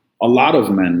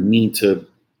of men need to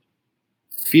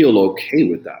feel okay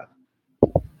with that.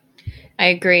 I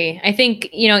agree. I think,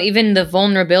 even the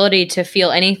vulnerability to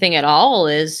feel anything at all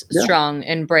is strong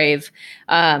and brave.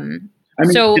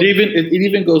 So it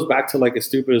even goes back to like as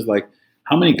stupid as like,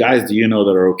 how many guys do you know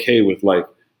that are okay with like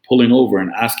pulling over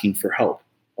and asking for help?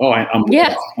 Oh,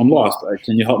 I'm lost.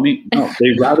 Can you help me? No,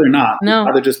 they'd rather not. No. They'd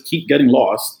rather just keep getting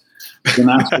lost than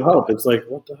ask for help. It's like,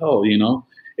 what the hell,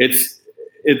 It's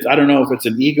I don't know if it's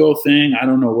an ego thing. I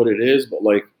don't know what it is, but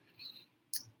like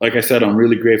I said, I'm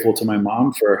really grateful to my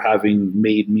mom for having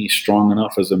made me strong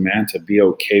enough as a man to be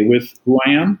okay with who I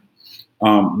am.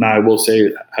 Now I will say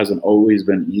it hasn't always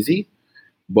been easy,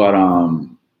 but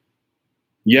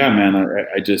yeah, man,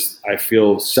 I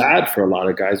feel sad for a lot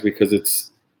of guys because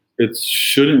it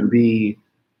shouldn't be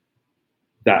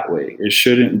that way. It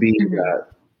shouldn't be that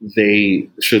they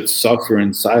should suffer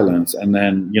in silence. And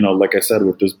then, like I said,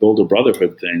 with this Builder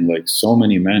Brotherhood thing, like so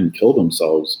many men kill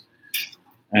themselves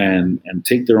and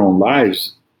take their own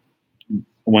lives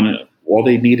when all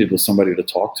they needed was somebody to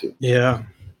talk to. Yeah.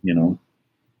 Yeah.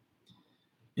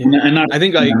 And I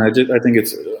think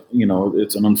it's,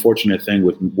 it's an unfortunate thing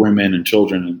with women and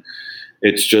children. And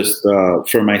it's just,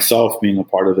 for myself being a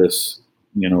part of this,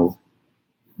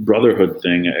 brotherhood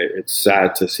thing, it's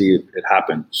sad to see it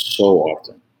happen so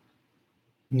often.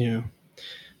 Yeah.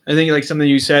 I think like something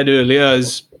you said earlier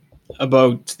is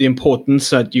about the importance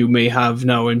that you may have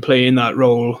now in playing that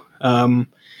role.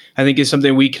 I think it's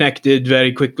something we connected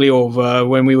very quickly over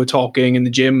when we were talking in the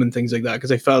gym and things like that.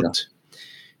 Because I felt,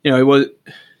 it was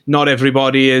not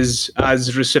everybody is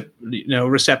as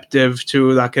receptive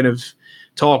to that kind of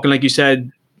talk. And like you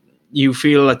said, you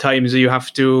feel at times that you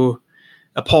have to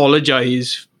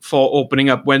apologize for opening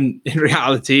up, when in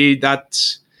reality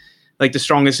that's like the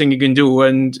strongest thing you can do,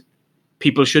 and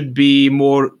people should be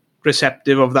more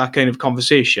receptive of that kind of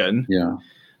conversation.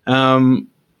 And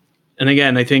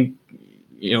again, I think,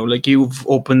 like you've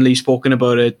openly spoken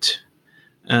about it,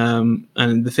 and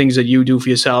the things that you do for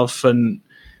yourself, and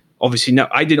obviously now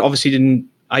I didn't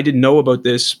know about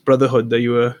this brotherhood that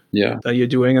you're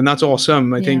doing, and that's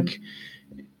awesome. I think,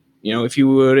 if you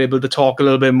were able to talk a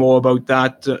little bit more about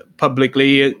that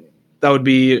publicly, that would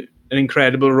be an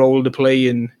incredible role to play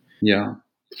in.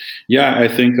 I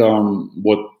think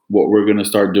what we're going to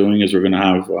start doing is we're going to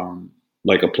have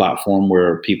like a platform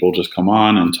where people just come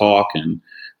on and talk, and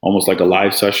almost like a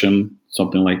live session,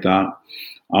 something like that.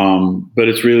 But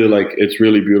it's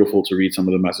really beautiful to read some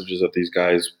of the messages that these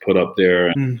guys put up there,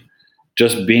 and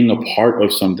just being a part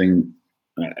of something,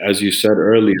 as you said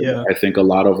earlier. I think a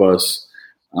lot of us,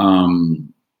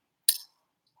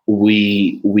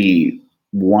 we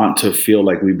want to feel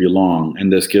like we belong,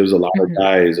 and this gives a lot of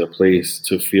guys a place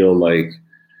to feel like,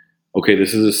 okay,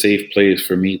 this is a safe place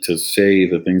for me to say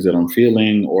the things that I'm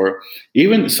feeling, or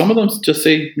even some of them just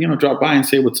say, drop by and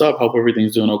say what's up, hope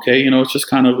everything's doing okay. It's just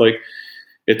kind of like,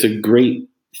 it's a great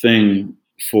thing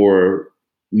for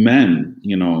men,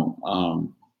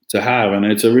 to have. And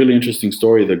it's a really interesting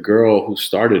story. The girl who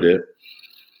started it,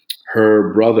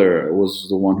 her brother was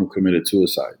the one who committed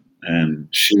suicide, and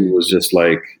she was just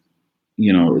like,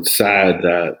 it's sad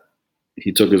that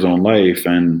he took his own life,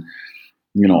 and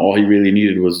all he really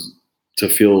needed was to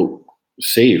feel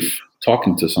safe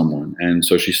talking to someone. And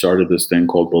so she started this thing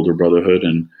called Builder Brotherhood,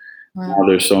 and now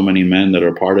there's so many men that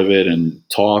are part of it and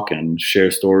talk and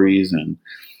share stories, and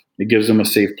it gives them a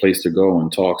safe place to go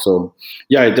and talk. So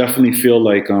I definitely feel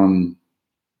like I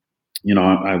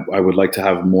would like to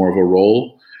have more of a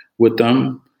role with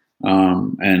them,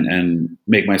 and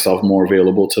make myself more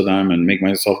available to them, and make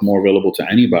myself more available to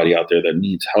anybody out there that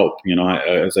needs help.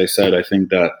 As I said, I think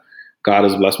that God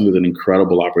has blessed me with an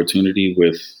incredible opportunity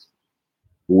with,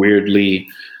 weirdly,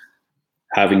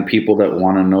 having people that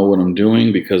want to know what I'm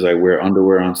doing because I wear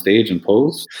underwear on stage and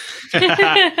pose.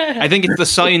 I think it's the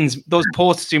signs, those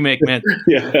posts you make, man.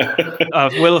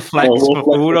 Will flex for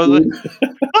food.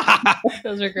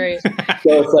 Those are great.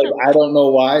 So it's like, I don't know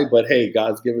why, but hey,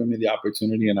 God's given me the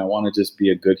opportunity, and I want to just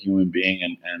be a good human being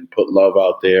and put love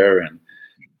out there, and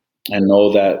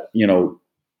know that,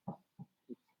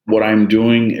 what I'm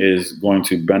doing is going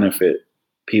to benefit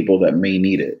people that may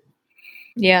need it.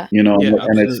 And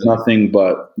it's nothing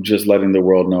but just letting the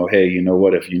world know, hey, you know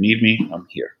what, if you need me, I'm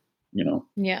here.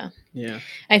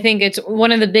 I think it's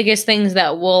one of the biggest things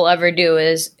that we'll ever do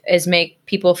is make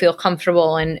people feel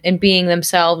comfortable and being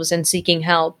themselves and seeking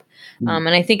help. And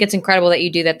I think it's incredible that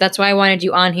you do that. That's why I wanted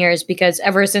you on here, is because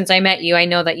ever since I met you, I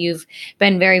know that you've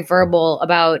been very verbal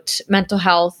about mental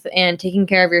health and taking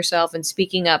care of yourself and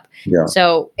speaking up.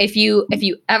 So if you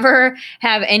ever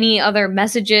have any other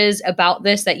messages about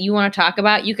this that you want to talk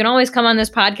about, you can always come on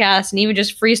this podcast and even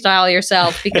just freestyle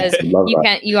yourself, because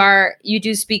you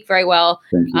do speak very well.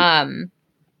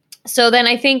 So then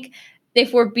I think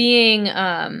if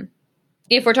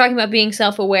we're talking about being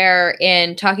self-aware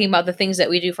and talking about the things that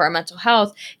we do for our mental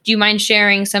health, do you mind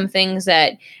sharing some things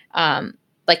that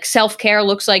like self-care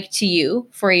looks like to you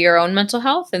for your own mental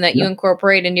health and that you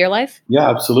incorporate into your life? Yeah,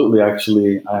 absolutely.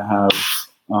 Actually, I have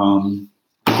some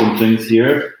things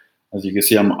here. As you can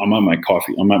see, I'm at my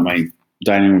coffee. I'm at my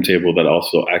dining room table that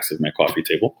also acts as my coffee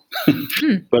table.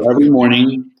 But every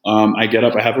morning I get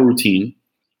up, I have a routine.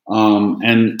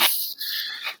 And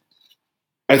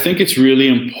I think it's really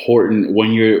important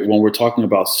when we're talking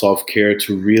about self-care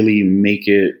to really make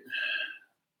it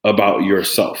about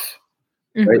yourself.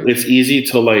 Right? It's easy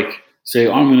to like say,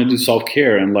 oh, I'm going to do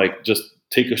self-care and like just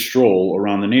take a stroll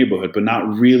around the neighborhood, but not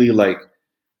really like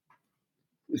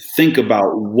think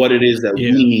about what it is that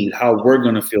we need, how we're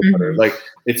going to feel better. Like,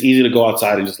 it's easy to go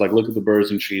outside and just like look at the birds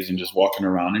and trees and just walking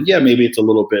around. And maybe it's a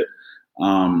little bit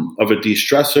of a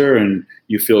de-stressor and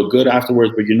you feel good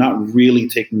afterwards, but you're not really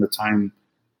taking the time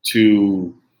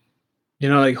to,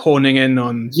 like honing in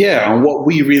on what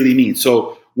we really need.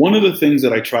 So one of the things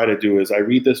that I try to do is I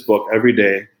read this book every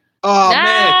day. Oh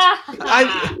man,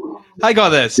 I got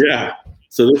this. Yeah.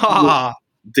 So this is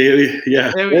daily.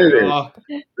 Yeah. There we go.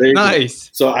 Nice.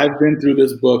 So I've been through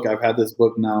this book. I've had this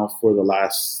book now for the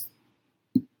last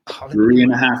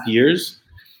 3.5 years.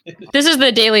 This is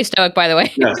the Daily Stoic, by the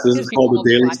way. Yes, this is called the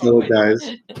Daily Stoic,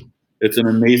 guys. It's an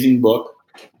amazing book.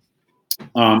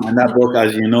 And that book,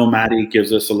 as you know, Maddie,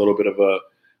 gives us a little bit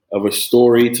of a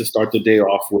story to start the day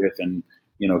off with, and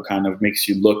kind of makes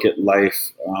you look at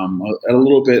life a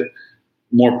little bit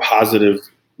more positive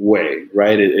way,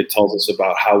 right? It tells us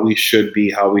about how we should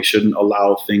be, how we shouldn't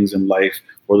allow things in life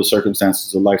or the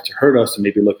circumstances of life to hurt us, and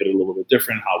maybe look at it a little bit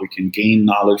different, how we can gain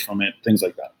knowledge from it, things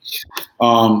like that.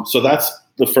 So that's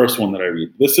the first one that I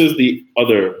read. This is the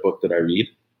other book that I read.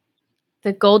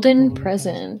 The Golden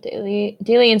Present,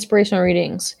 daily inspirational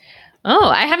readings. Oh,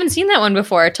 I haven't seen that one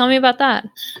before. Tell me about that.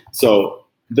 So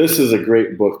this is a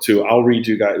great book too. I'll read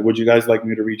you guys. Would you guys like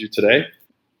me to read you today?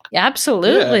 Yeah,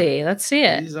 absolutely. Yeah. Let's see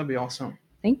it. That'd be awesome.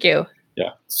 Thank you.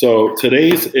 Yeah. So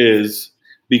today's is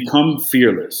become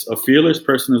fearless. A fearless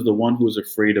person is the one who is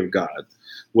afraid of God.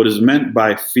 What is meant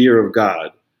by fear of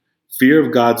God? Fear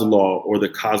of God's law or the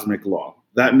cosmic law.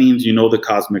 That means you know the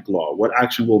cosmic law. What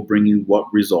action will bring you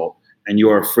what result? And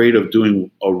you are afraid of doing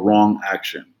a wrong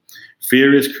action.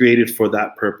 Fear is created for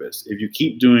that purpose. If you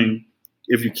keep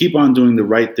on doing the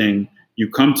right thing, you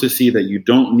come to see that you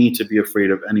don't need to be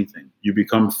afraid of anything. You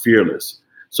become fearless.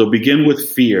 So begin with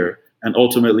fear and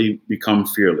ultimately become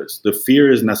fearless. The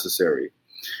fear is necessary.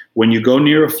 When you go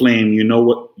near a flame, you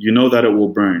know that it will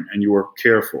burn, and you are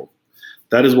careful.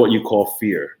 That is what you call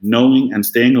fear. Knowing and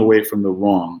staying away from the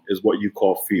wrong is what you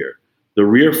call fear. The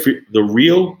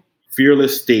real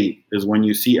fearless state is when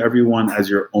you see everyone as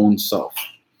your own self.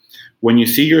 When you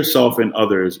see yourself and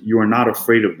others, you are not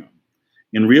afraid of them.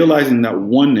 In realizing that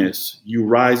oneness, you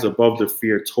rise above the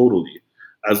fear totally.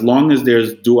 As long as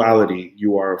there's duality,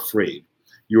 you are afraid.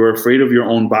 You are afraid of your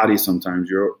own body sometimes,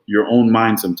 your own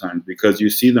mind sometimes, because you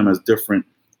see them as different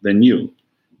than you.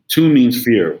 2 means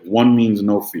fear. 1 means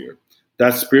no fear.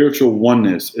 That spiritual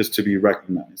oneness is to be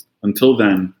recognized. Until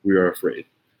then, we are afraid.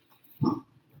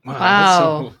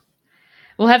 Wow.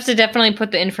 We'll have to definitely put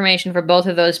the information for both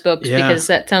of those books because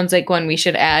that sounds like one we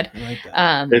should add. I like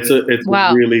that. It's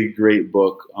a really great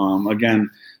book. Again,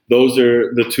 those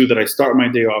are the 2 that I start my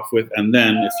day off with. And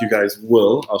then if you guys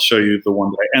will, I'll show you the one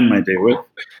that I end my day with.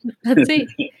 Let's see.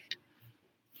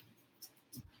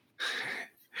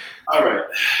 All right.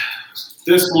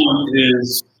 This one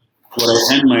is what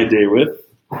I end my day with.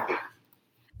 Oh,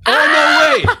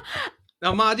 no way.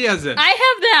 Now, Maddie has it. I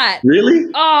have that. Really?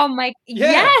 Oh, my.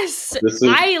 Yeah. Yes.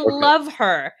 I love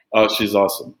her. Oh, she's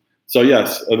awesome. So,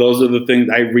 yes, those are the things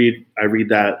I read. I read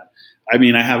that. I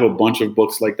mean, I have a bunch of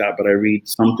books like that, but I read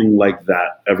something like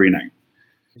that every night.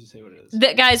 Did you say what it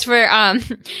is? Guys, for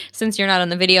since you're not on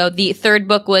the video, the third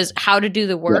book was How to Do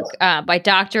the Work by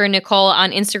Dr. Nicole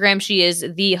on Instagram. She is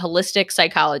the holistic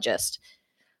psychologist.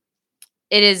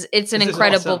 It's an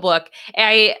incredible book.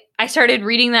 I started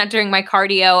reading that during my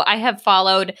cardio. I have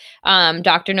followed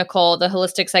Dr. Nicole, the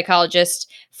holistic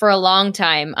psychologist, for a long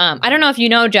time. I don't know if you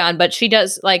know, John, but she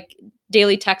does like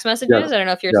daily text messages. Yes. I don't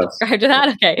know if you're subscribed to that.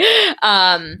 Okay.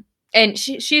 And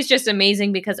she's just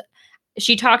amazing because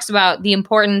she talks about the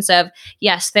importance of,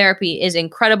 yes, therapy is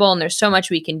incredible and there's so much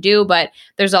we can do, but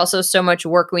there's also so much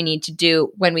work we need to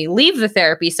do when we leave the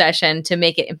therapy session to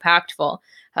make it impactful.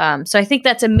 So I think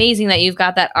that's amazing that you've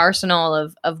got that arsenal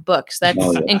of books. That's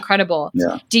incredible.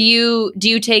 Yeah. Do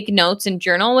you take notes and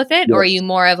journal with it, or are you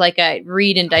more of like a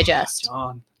read and digest?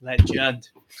 John, legend.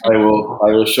 I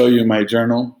will show you my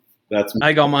journal.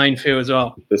 I got mine too as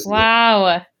well.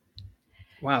 Wow.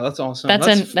 Wow, that's awesome. That's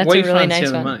a really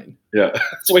nice one. Mine. Yeah,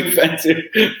 it's way fancy.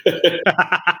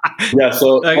 Yeah,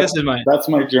 so I guess it's mine. That's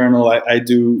my journal. I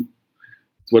do.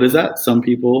 What is that? Some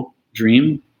people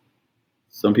dream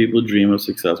of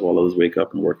success while others wake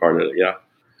up and work hard at it. Yeah.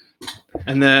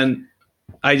 And then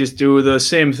I just do the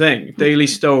same thing. Daily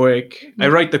Stoic. I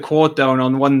write the quote down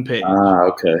on one page.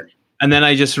 Okay. And then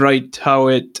I just write how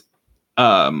it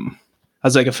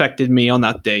has like affected me on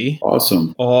that day.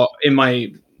 Awesome. Or in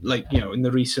my in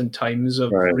the recent times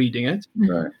of reading it.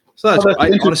 Right. So that's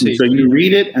honestly. So you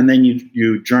read it and then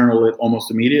you journal it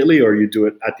almost immediately, or you do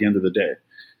it at the end of the day?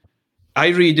 I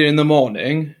read it in the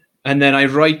morning and then I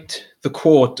write the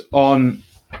quote on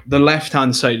the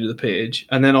left-hand side of the page,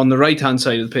 and then on the right-hand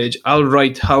side of the page, I'll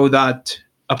write how that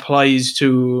applies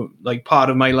to like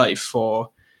part of my life or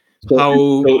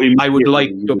how I would like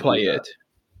to apply it.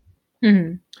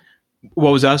 Mm-hmm.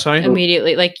 What was that? Sorry?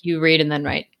 Immediately, like you read and then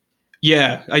write.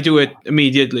 Yeah, I do it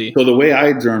immediately. So the way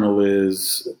I journal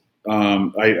is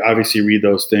I obviously read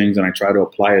those things and I try to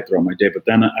apply it throughout my day. But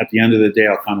then at the end of the day,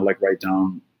 I'll kind of like write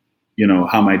down,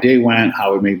 how my day went,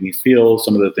 how it made me feel,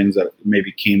 some of the things that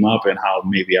maybe came up and how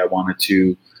maybe I wanted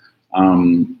to,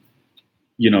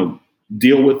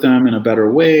 deal with them in a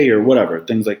better way or whatever,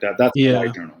 things like that. That's how I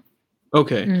journal.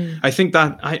 Okay. I think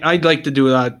that I'd like to do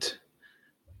that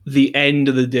the end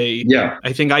of the day. Yeah.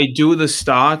 I think I do the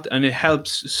start, and it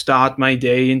helps start my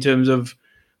day in terms of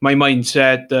my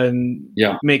mindset and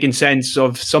making sense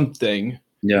of something.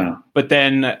 Yeah. But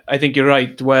then I think you're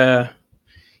right, where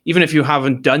even if you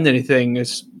haven't done anything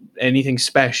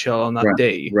special on that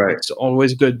day, it's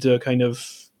always good to kind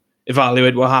of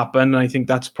evaluate what happened. And I think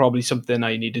that's probably something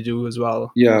I need to do as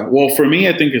well. Yeah. Well, for me,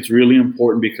 I think it's really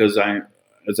important because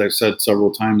as I've said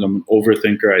several times, I'm an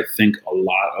overthinker. I think a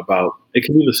lot about, it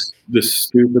can be the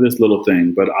stupidest little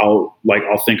thing, but I'll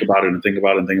think about it and think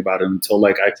about it and think about it until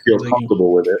like I feel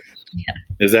comfortable with it. Yeah.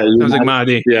 Is that you? Sounds like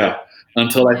Maddie. Yeah.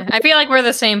 Until I feel like we're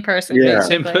the same person. Yeah.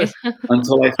 Basically.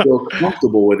 Until I feel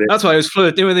comfortable with it. That's why I was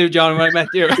flirting with you, John, when I met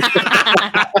you. Okay.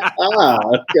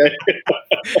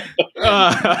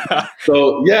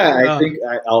 So I think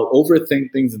I'll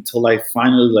overthink things until I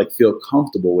finally like feel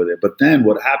comfortable with it. But then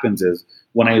what happens is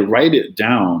when I write it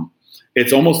down,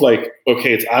 it's almost like,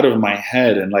 okay, it's out of my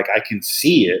head and like I can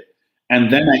see it.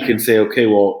 And then I can say, okay,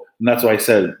 well, and that's why I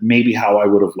said maybe how I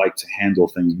would have liked to handle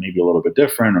things maybe a little bit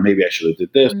different, or maybe I should have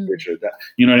did this, maybe I should have that.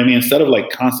 You know what I mean? Instead of like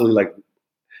constantly like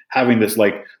having this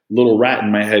like little rat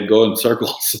in my head go in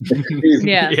circles.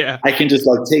 I can just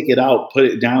like take it out, put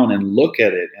it down and look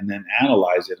at it and then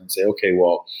analyze it and say, okay,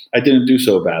 well, I didn't do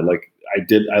so bad. Like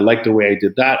I like the way I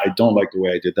did that. I don't like the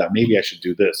way I did that. Maybe I should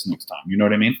do this next time. You know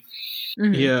what I mean?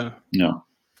 Mm-hmm. Yeah. No.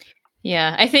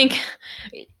 Yeah. I think,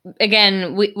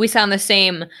 again, we sound the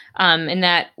same in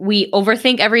that we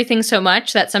overthink everything so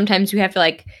much that sometimes we have to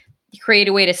like create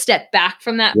a way to step back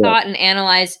from that thought and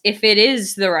analyze if it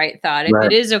is the right thought, if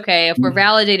it is okay, if we're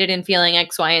validated in feeling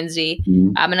X, Y, and Z.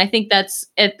 And I think that's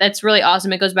really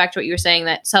awesome. It goes back to what you were saying,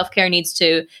 that self-care needs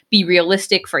to be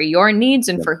realistic for your needs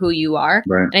and for who you are.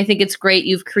 Right. And I think it's great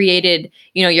you've created,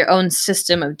 your own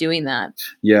system of doing that.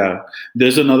 Yeah.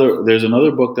 There's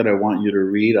another book that I want you to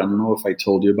read. I don't know if I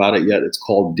told you about it yet. It's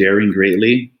called Daring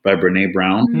Greatly by Brene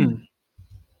Brown.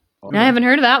 I haven't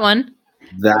heard of that one.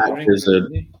 That is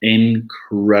an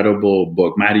incredible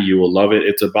book. Maddie, you will love it.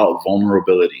 It's about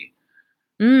vulnerability.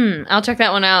 I'll check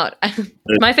that one out.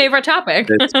 It's my favorite topic.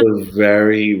 It's a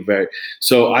very, very...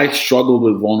 So I struggled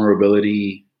with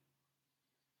vulnerability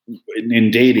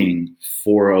in dating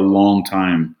for a long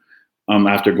time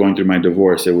after going through my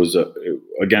divorce. It was a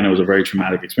very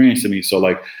traumatic experience to me. So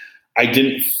like, I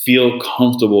didn't feel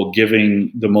comfortable giving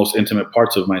the most intimate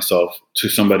parts of myself to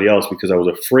somebody else because I was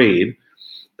afraid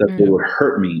that they would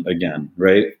hurt me again,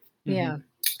 right? Yeah.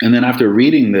 And then after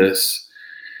reading this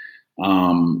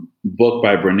book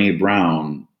by Brene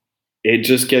Brown, it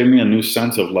just gave me a new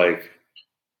sense of like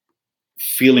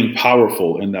feeling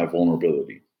powerful in that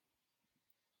vulnerability.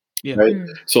 Yeah. Right?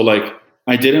 So like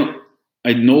I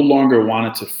no longer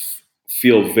wanted to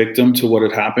feel victim to what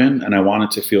had happened, and I wanted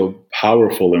to feel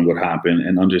powerful in what happened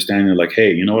and understanding like,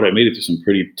 hey, you know what? I made it through some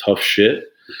pretty tough shit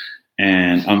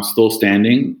and I'm still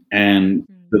standing, and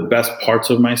the best parts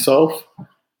of myself,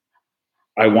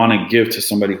 I want to give to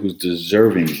somebody who's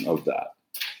deserving of that.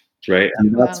 Right.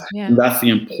 And that's the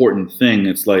important thing.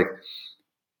 It's like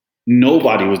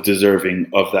nobody was deserving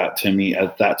of that to me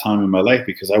at that time in my life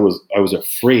because I was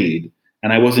afraid,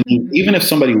 and I wasn't, even if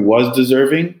somebody was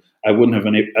deserving, I wouldn't have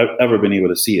ever been able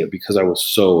to see it because I was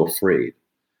so afraid,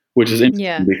 which is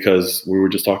interesting because we were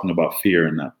just talking about fear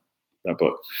in that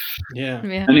book. Yeah.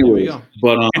 Anyway,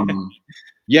 but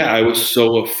I was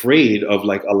so afraid of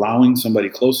like allowing somebody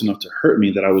close enough to hurt me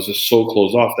that I was just so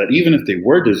closed off that even if they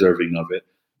were deserving of it,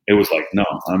 it was like, no,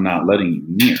 I'm not letting you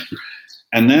near.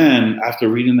 And then after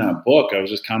reading that book, I was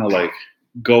just kind of like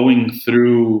going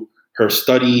through her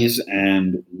studies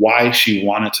and why she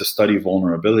wanted to study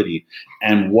vulnerability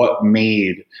and what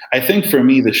made, I think for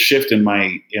me, the shift in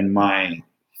my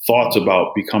thoughts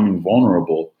about becoming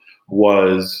vulnerable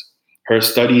was her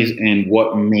studies in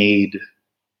what made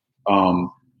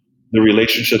the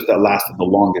relationships that lasted the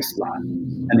longest last.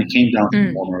 And it came down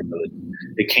to vulnerability.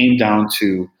 It came down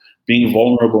to being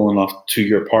vulnerable enough to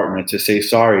your partner to say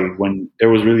sorry when there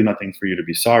was really nothing for you to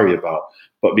be sorry about,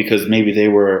 but because maybe they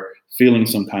were feeling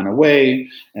some kind of way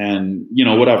and,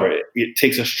 whatever. It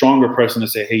takes a stronger person to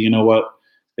say, hey, you know what?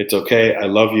 It's okay. I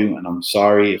love you. And I'm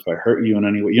sorry if I hurt you in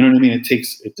any way. You know what I mean? It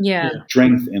takes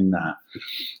strength in that.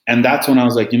 And that's when I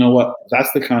was like, you know what?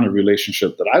 That's the kind of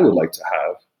relationship that I would like to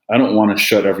have. I don't want to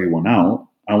shut everyone out.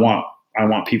 I want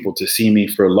people to see me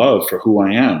for love, for who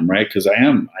I am, right? Because I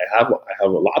have a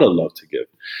lot of love to give.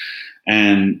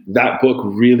 And that book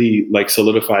really like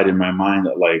solidified in my mind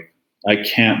that like, I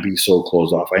can't be so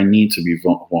closed off. I need to be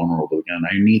vulnerable again.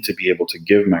 I need to be able to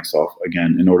give myself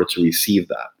again in order to receive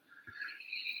that.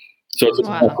 So it's an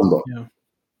awesome book. Yeah.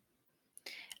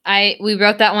 We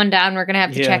wrote that one down. We're going to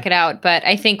have to check it out. But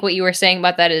I think what you were saying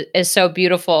about that is so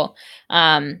beautiful.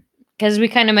 Because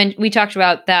we talked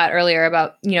about that earlier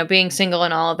about, being single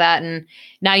and all of that. And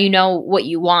now you know what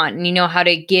you want and you know how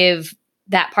to give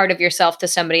that part of yourself to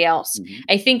somebody else. Mm-hmm.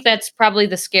 I think that's probably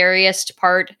the scariest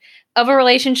part of a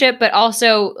relationship, but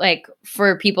also like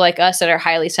for people like us that are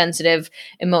highly sensitive,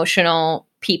 emotional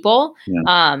people,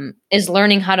 is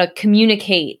learning how to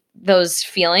communicate those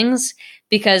feelings.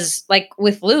 Because like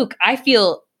with Luke, I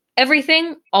feel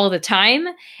everything all the time.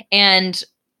 And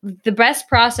the best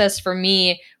process for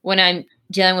me when I'm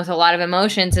dealing with a lot of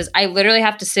emotions is I literally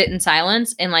have to sit in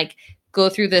silence and like go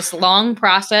through this long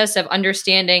process of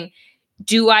understanding,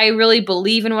 do I really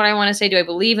believe in what I want to say? Do I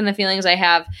believe in the feelings I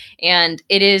have? And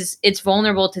it's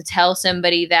vulnerable to tell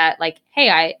somebody that like,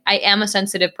 hey, I am a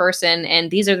sensitive person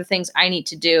and these are the things I need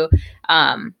to do.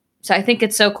 So I think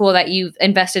it's so cool that you've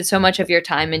invested so much of your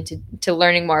time into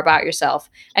learning more about yourself.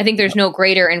 I think there's no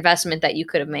greater investment that you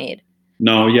could have made.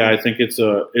 No, yeah, I think it's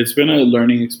been a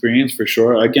learning experience for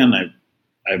sure. Again,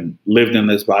 I've lived in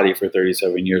this body for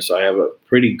 37 years, so I have a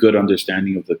pretty good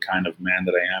understanding of the kind of man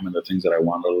that I am and the things that I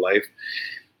want out of life.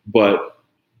 But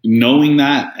knowing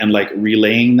that and like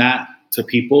relaying that to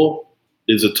people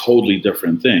is a totally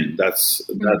different thing. That's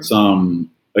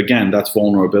again, that's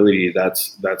vulnerability.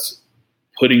 That's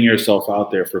putting yourself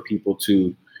out there for people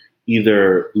to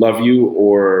either love you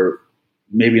or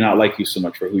maybe not like you so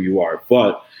much for who you are.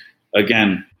 But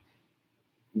again,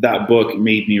 that book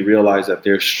made me realize that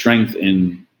there's strength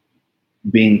in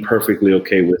being perfectly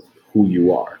okay with who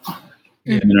you are.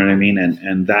 You know what I mean?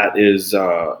 And that is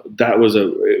it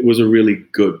was a really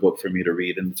good book for me to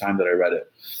read in the time that I read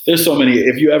it. There's so many.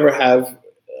 If you ever have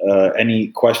any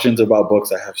questions about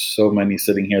books, I have so many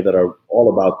sitting here that are all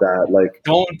about that. Like,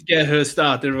 don't get her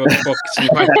started with books.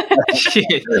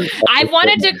 I've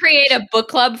wanted to create a book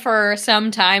club for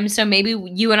some time, so maybe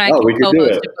you and I can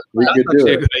co-host a book club. That's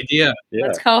actually a good idea. Yeah.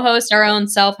 Let's co-host our own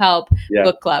self-help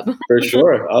book club. For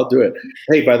sure, I'll do it.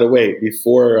 Hey, by the way,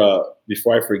 before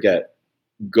I forget,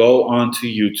 go onto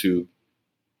YouTube,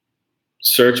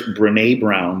 search Brene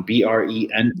Brown, Brene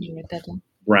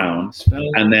Brown,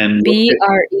 and then Brene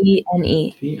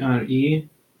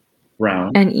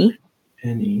Brown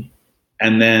Ne,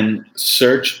 and then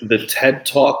search the TED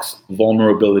Talks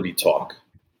Vulnerability Talk.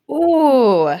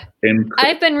 Ooh,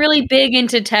 I've been really big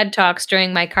into TED Talks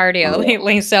during my cardio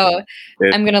lately, so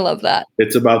I'm gonna love that.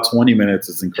 It's about 20 minutes.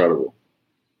 It's incredible.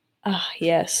 Oh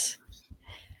yes.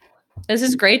 This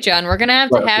is great, John. We're gonna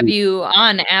have to have you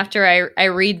on after I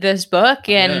read this book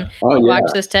and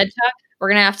watch this TED Talk. We're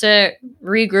gonna have to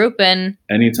regroup and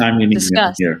anytime you need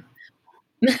discuss. Here.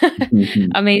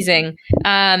 Amazing.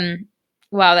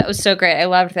 Wow, that was so great. I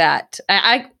loved that.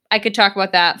 I could talk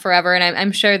about that forever, and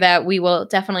I'm sure that we will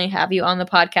definitely have you on the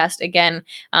podcast again.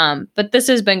 But this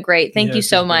has been great. Thank you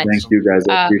so much. Thank you, guys.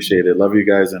 I appreciate it. Love you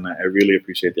guys, and I really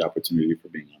appreciate the opportunity for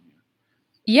being on here.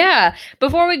 Yeah.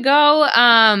 Before we go,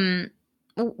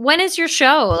 when is your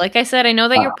show? Like I said, I know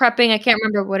that you're prepping. I can't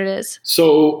remember what it is.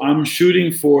 So I'm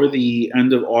shooting for the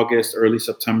end of August, early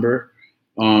September.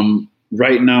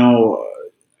 Right now,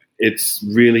 it's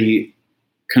really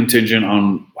contingent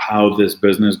on how this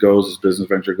business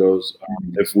venture goes.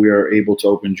 If we are able to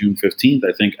open June 15th,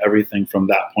 I think everything from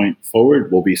that point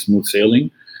forward will be smooth sailing.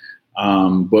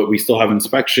 But we still have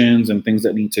inspections and things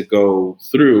that need to go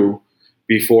through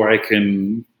before I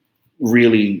can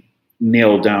really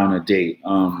nail down a date.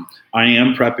 I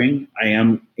am prepping. I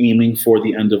am aiming for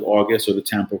the end of August or the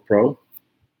Tampa Pro.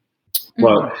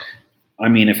 But I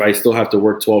mean, if I still have to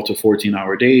work 12 to 14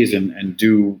 hour days and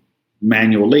do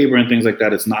manual labor and things like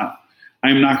that,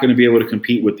 I'm not going to be able to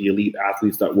compete with the elite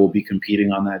athletes that will be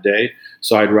competing on that day.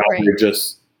 So I'd rather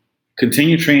just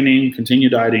continue training, continue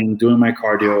dieting, doing my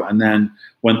cardio. And then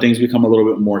when things become a little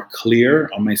bit more clear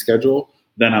on my schedule,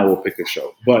 then I will pick a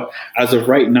show. But as of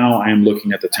right now, I am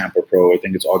looking at the Tampa Pro. I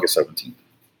think it's August 17th.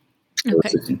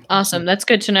 Okay. Awesome. That's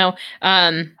good to know.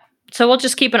 So we'll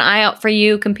just keep an eye out for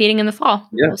you competing in the fall.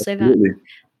 Yeah, we'll say absolutely. that.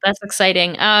 That's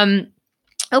exciting.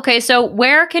 Okay. So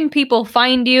where can people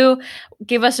find you?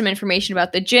 Give us some information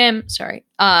about the gym. Sorry.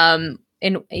 And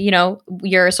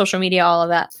your social media, all of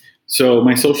that. So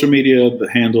my social media, the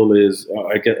handle is,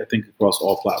 I think across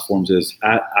all platforms is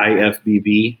at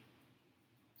IFBB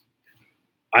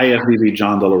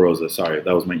Jon De La Rosa. Sorry,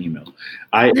 that was my email.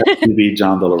 IFBB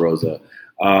Jon De La Rosa.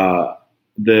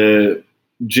 The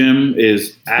gym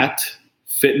is at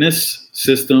Fitness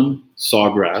System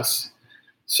Sawgrass.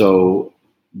 So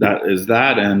that is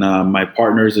that. And my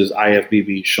partners is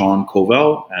IFBB Sean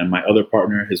Covell. And my other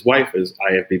partner, his wife, is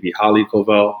IFBB Holly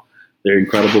Covell. They're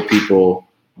incredible people.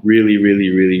 Really, really,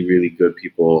 really, really good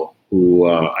people who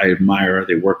I admire.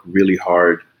 They work really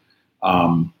hard.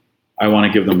 I want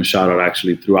to give them a shout out.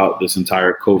 Actually, throughout this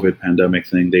entire COVID pandemic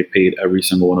thing, they paid every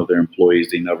single one of their employees.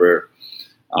 They never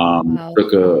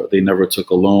took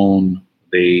a loan.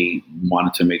 They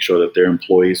wanted to make sure that their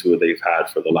employees, who they've had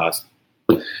for the last,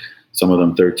 some of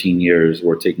them 13 years,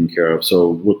 were taken care of. So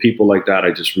with people like that,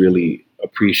 I just really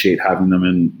appreciate having them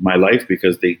in my life,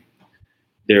 because they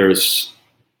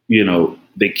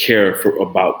care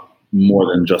about more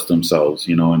than just themselves,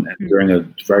 and during a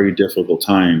very difficult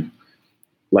time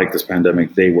like this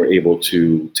pandemic, they were able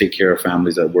to take care of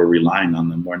families that were relying on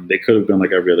them. When they could have been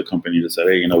like every other company that said,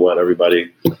 hey, you know what,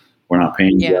 everybody, we're not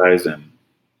paying you guys, and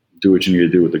do what you need to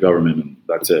do with the government, and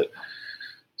that's it.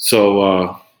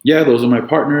 So, those are my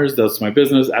partners. That's my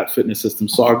business, at Fitness System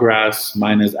Sawgrass.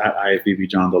 Mine is at IFBB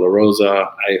Jon De La Rosa.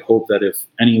 I hope that if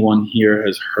anyone here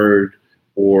has heard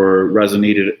or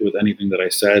resonated with anything that I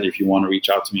said, if you want to reach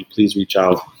out to me, please reach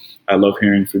out. I love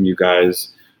hearing from you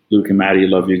guys. Luke and Maddie,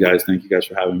 love you guys. Thank you guys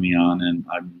for having me on. And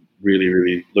I'm really,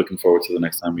 really looking forward to the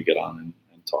next time we get on and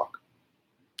talk.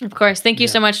 Of course. Thank you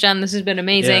so much, Jon. This has been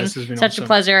amazing. Yeah, this has been such awesome. a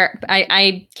pleasure.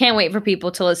 I can't wait for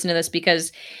people to listen to this,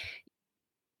 because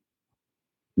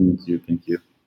Thank you.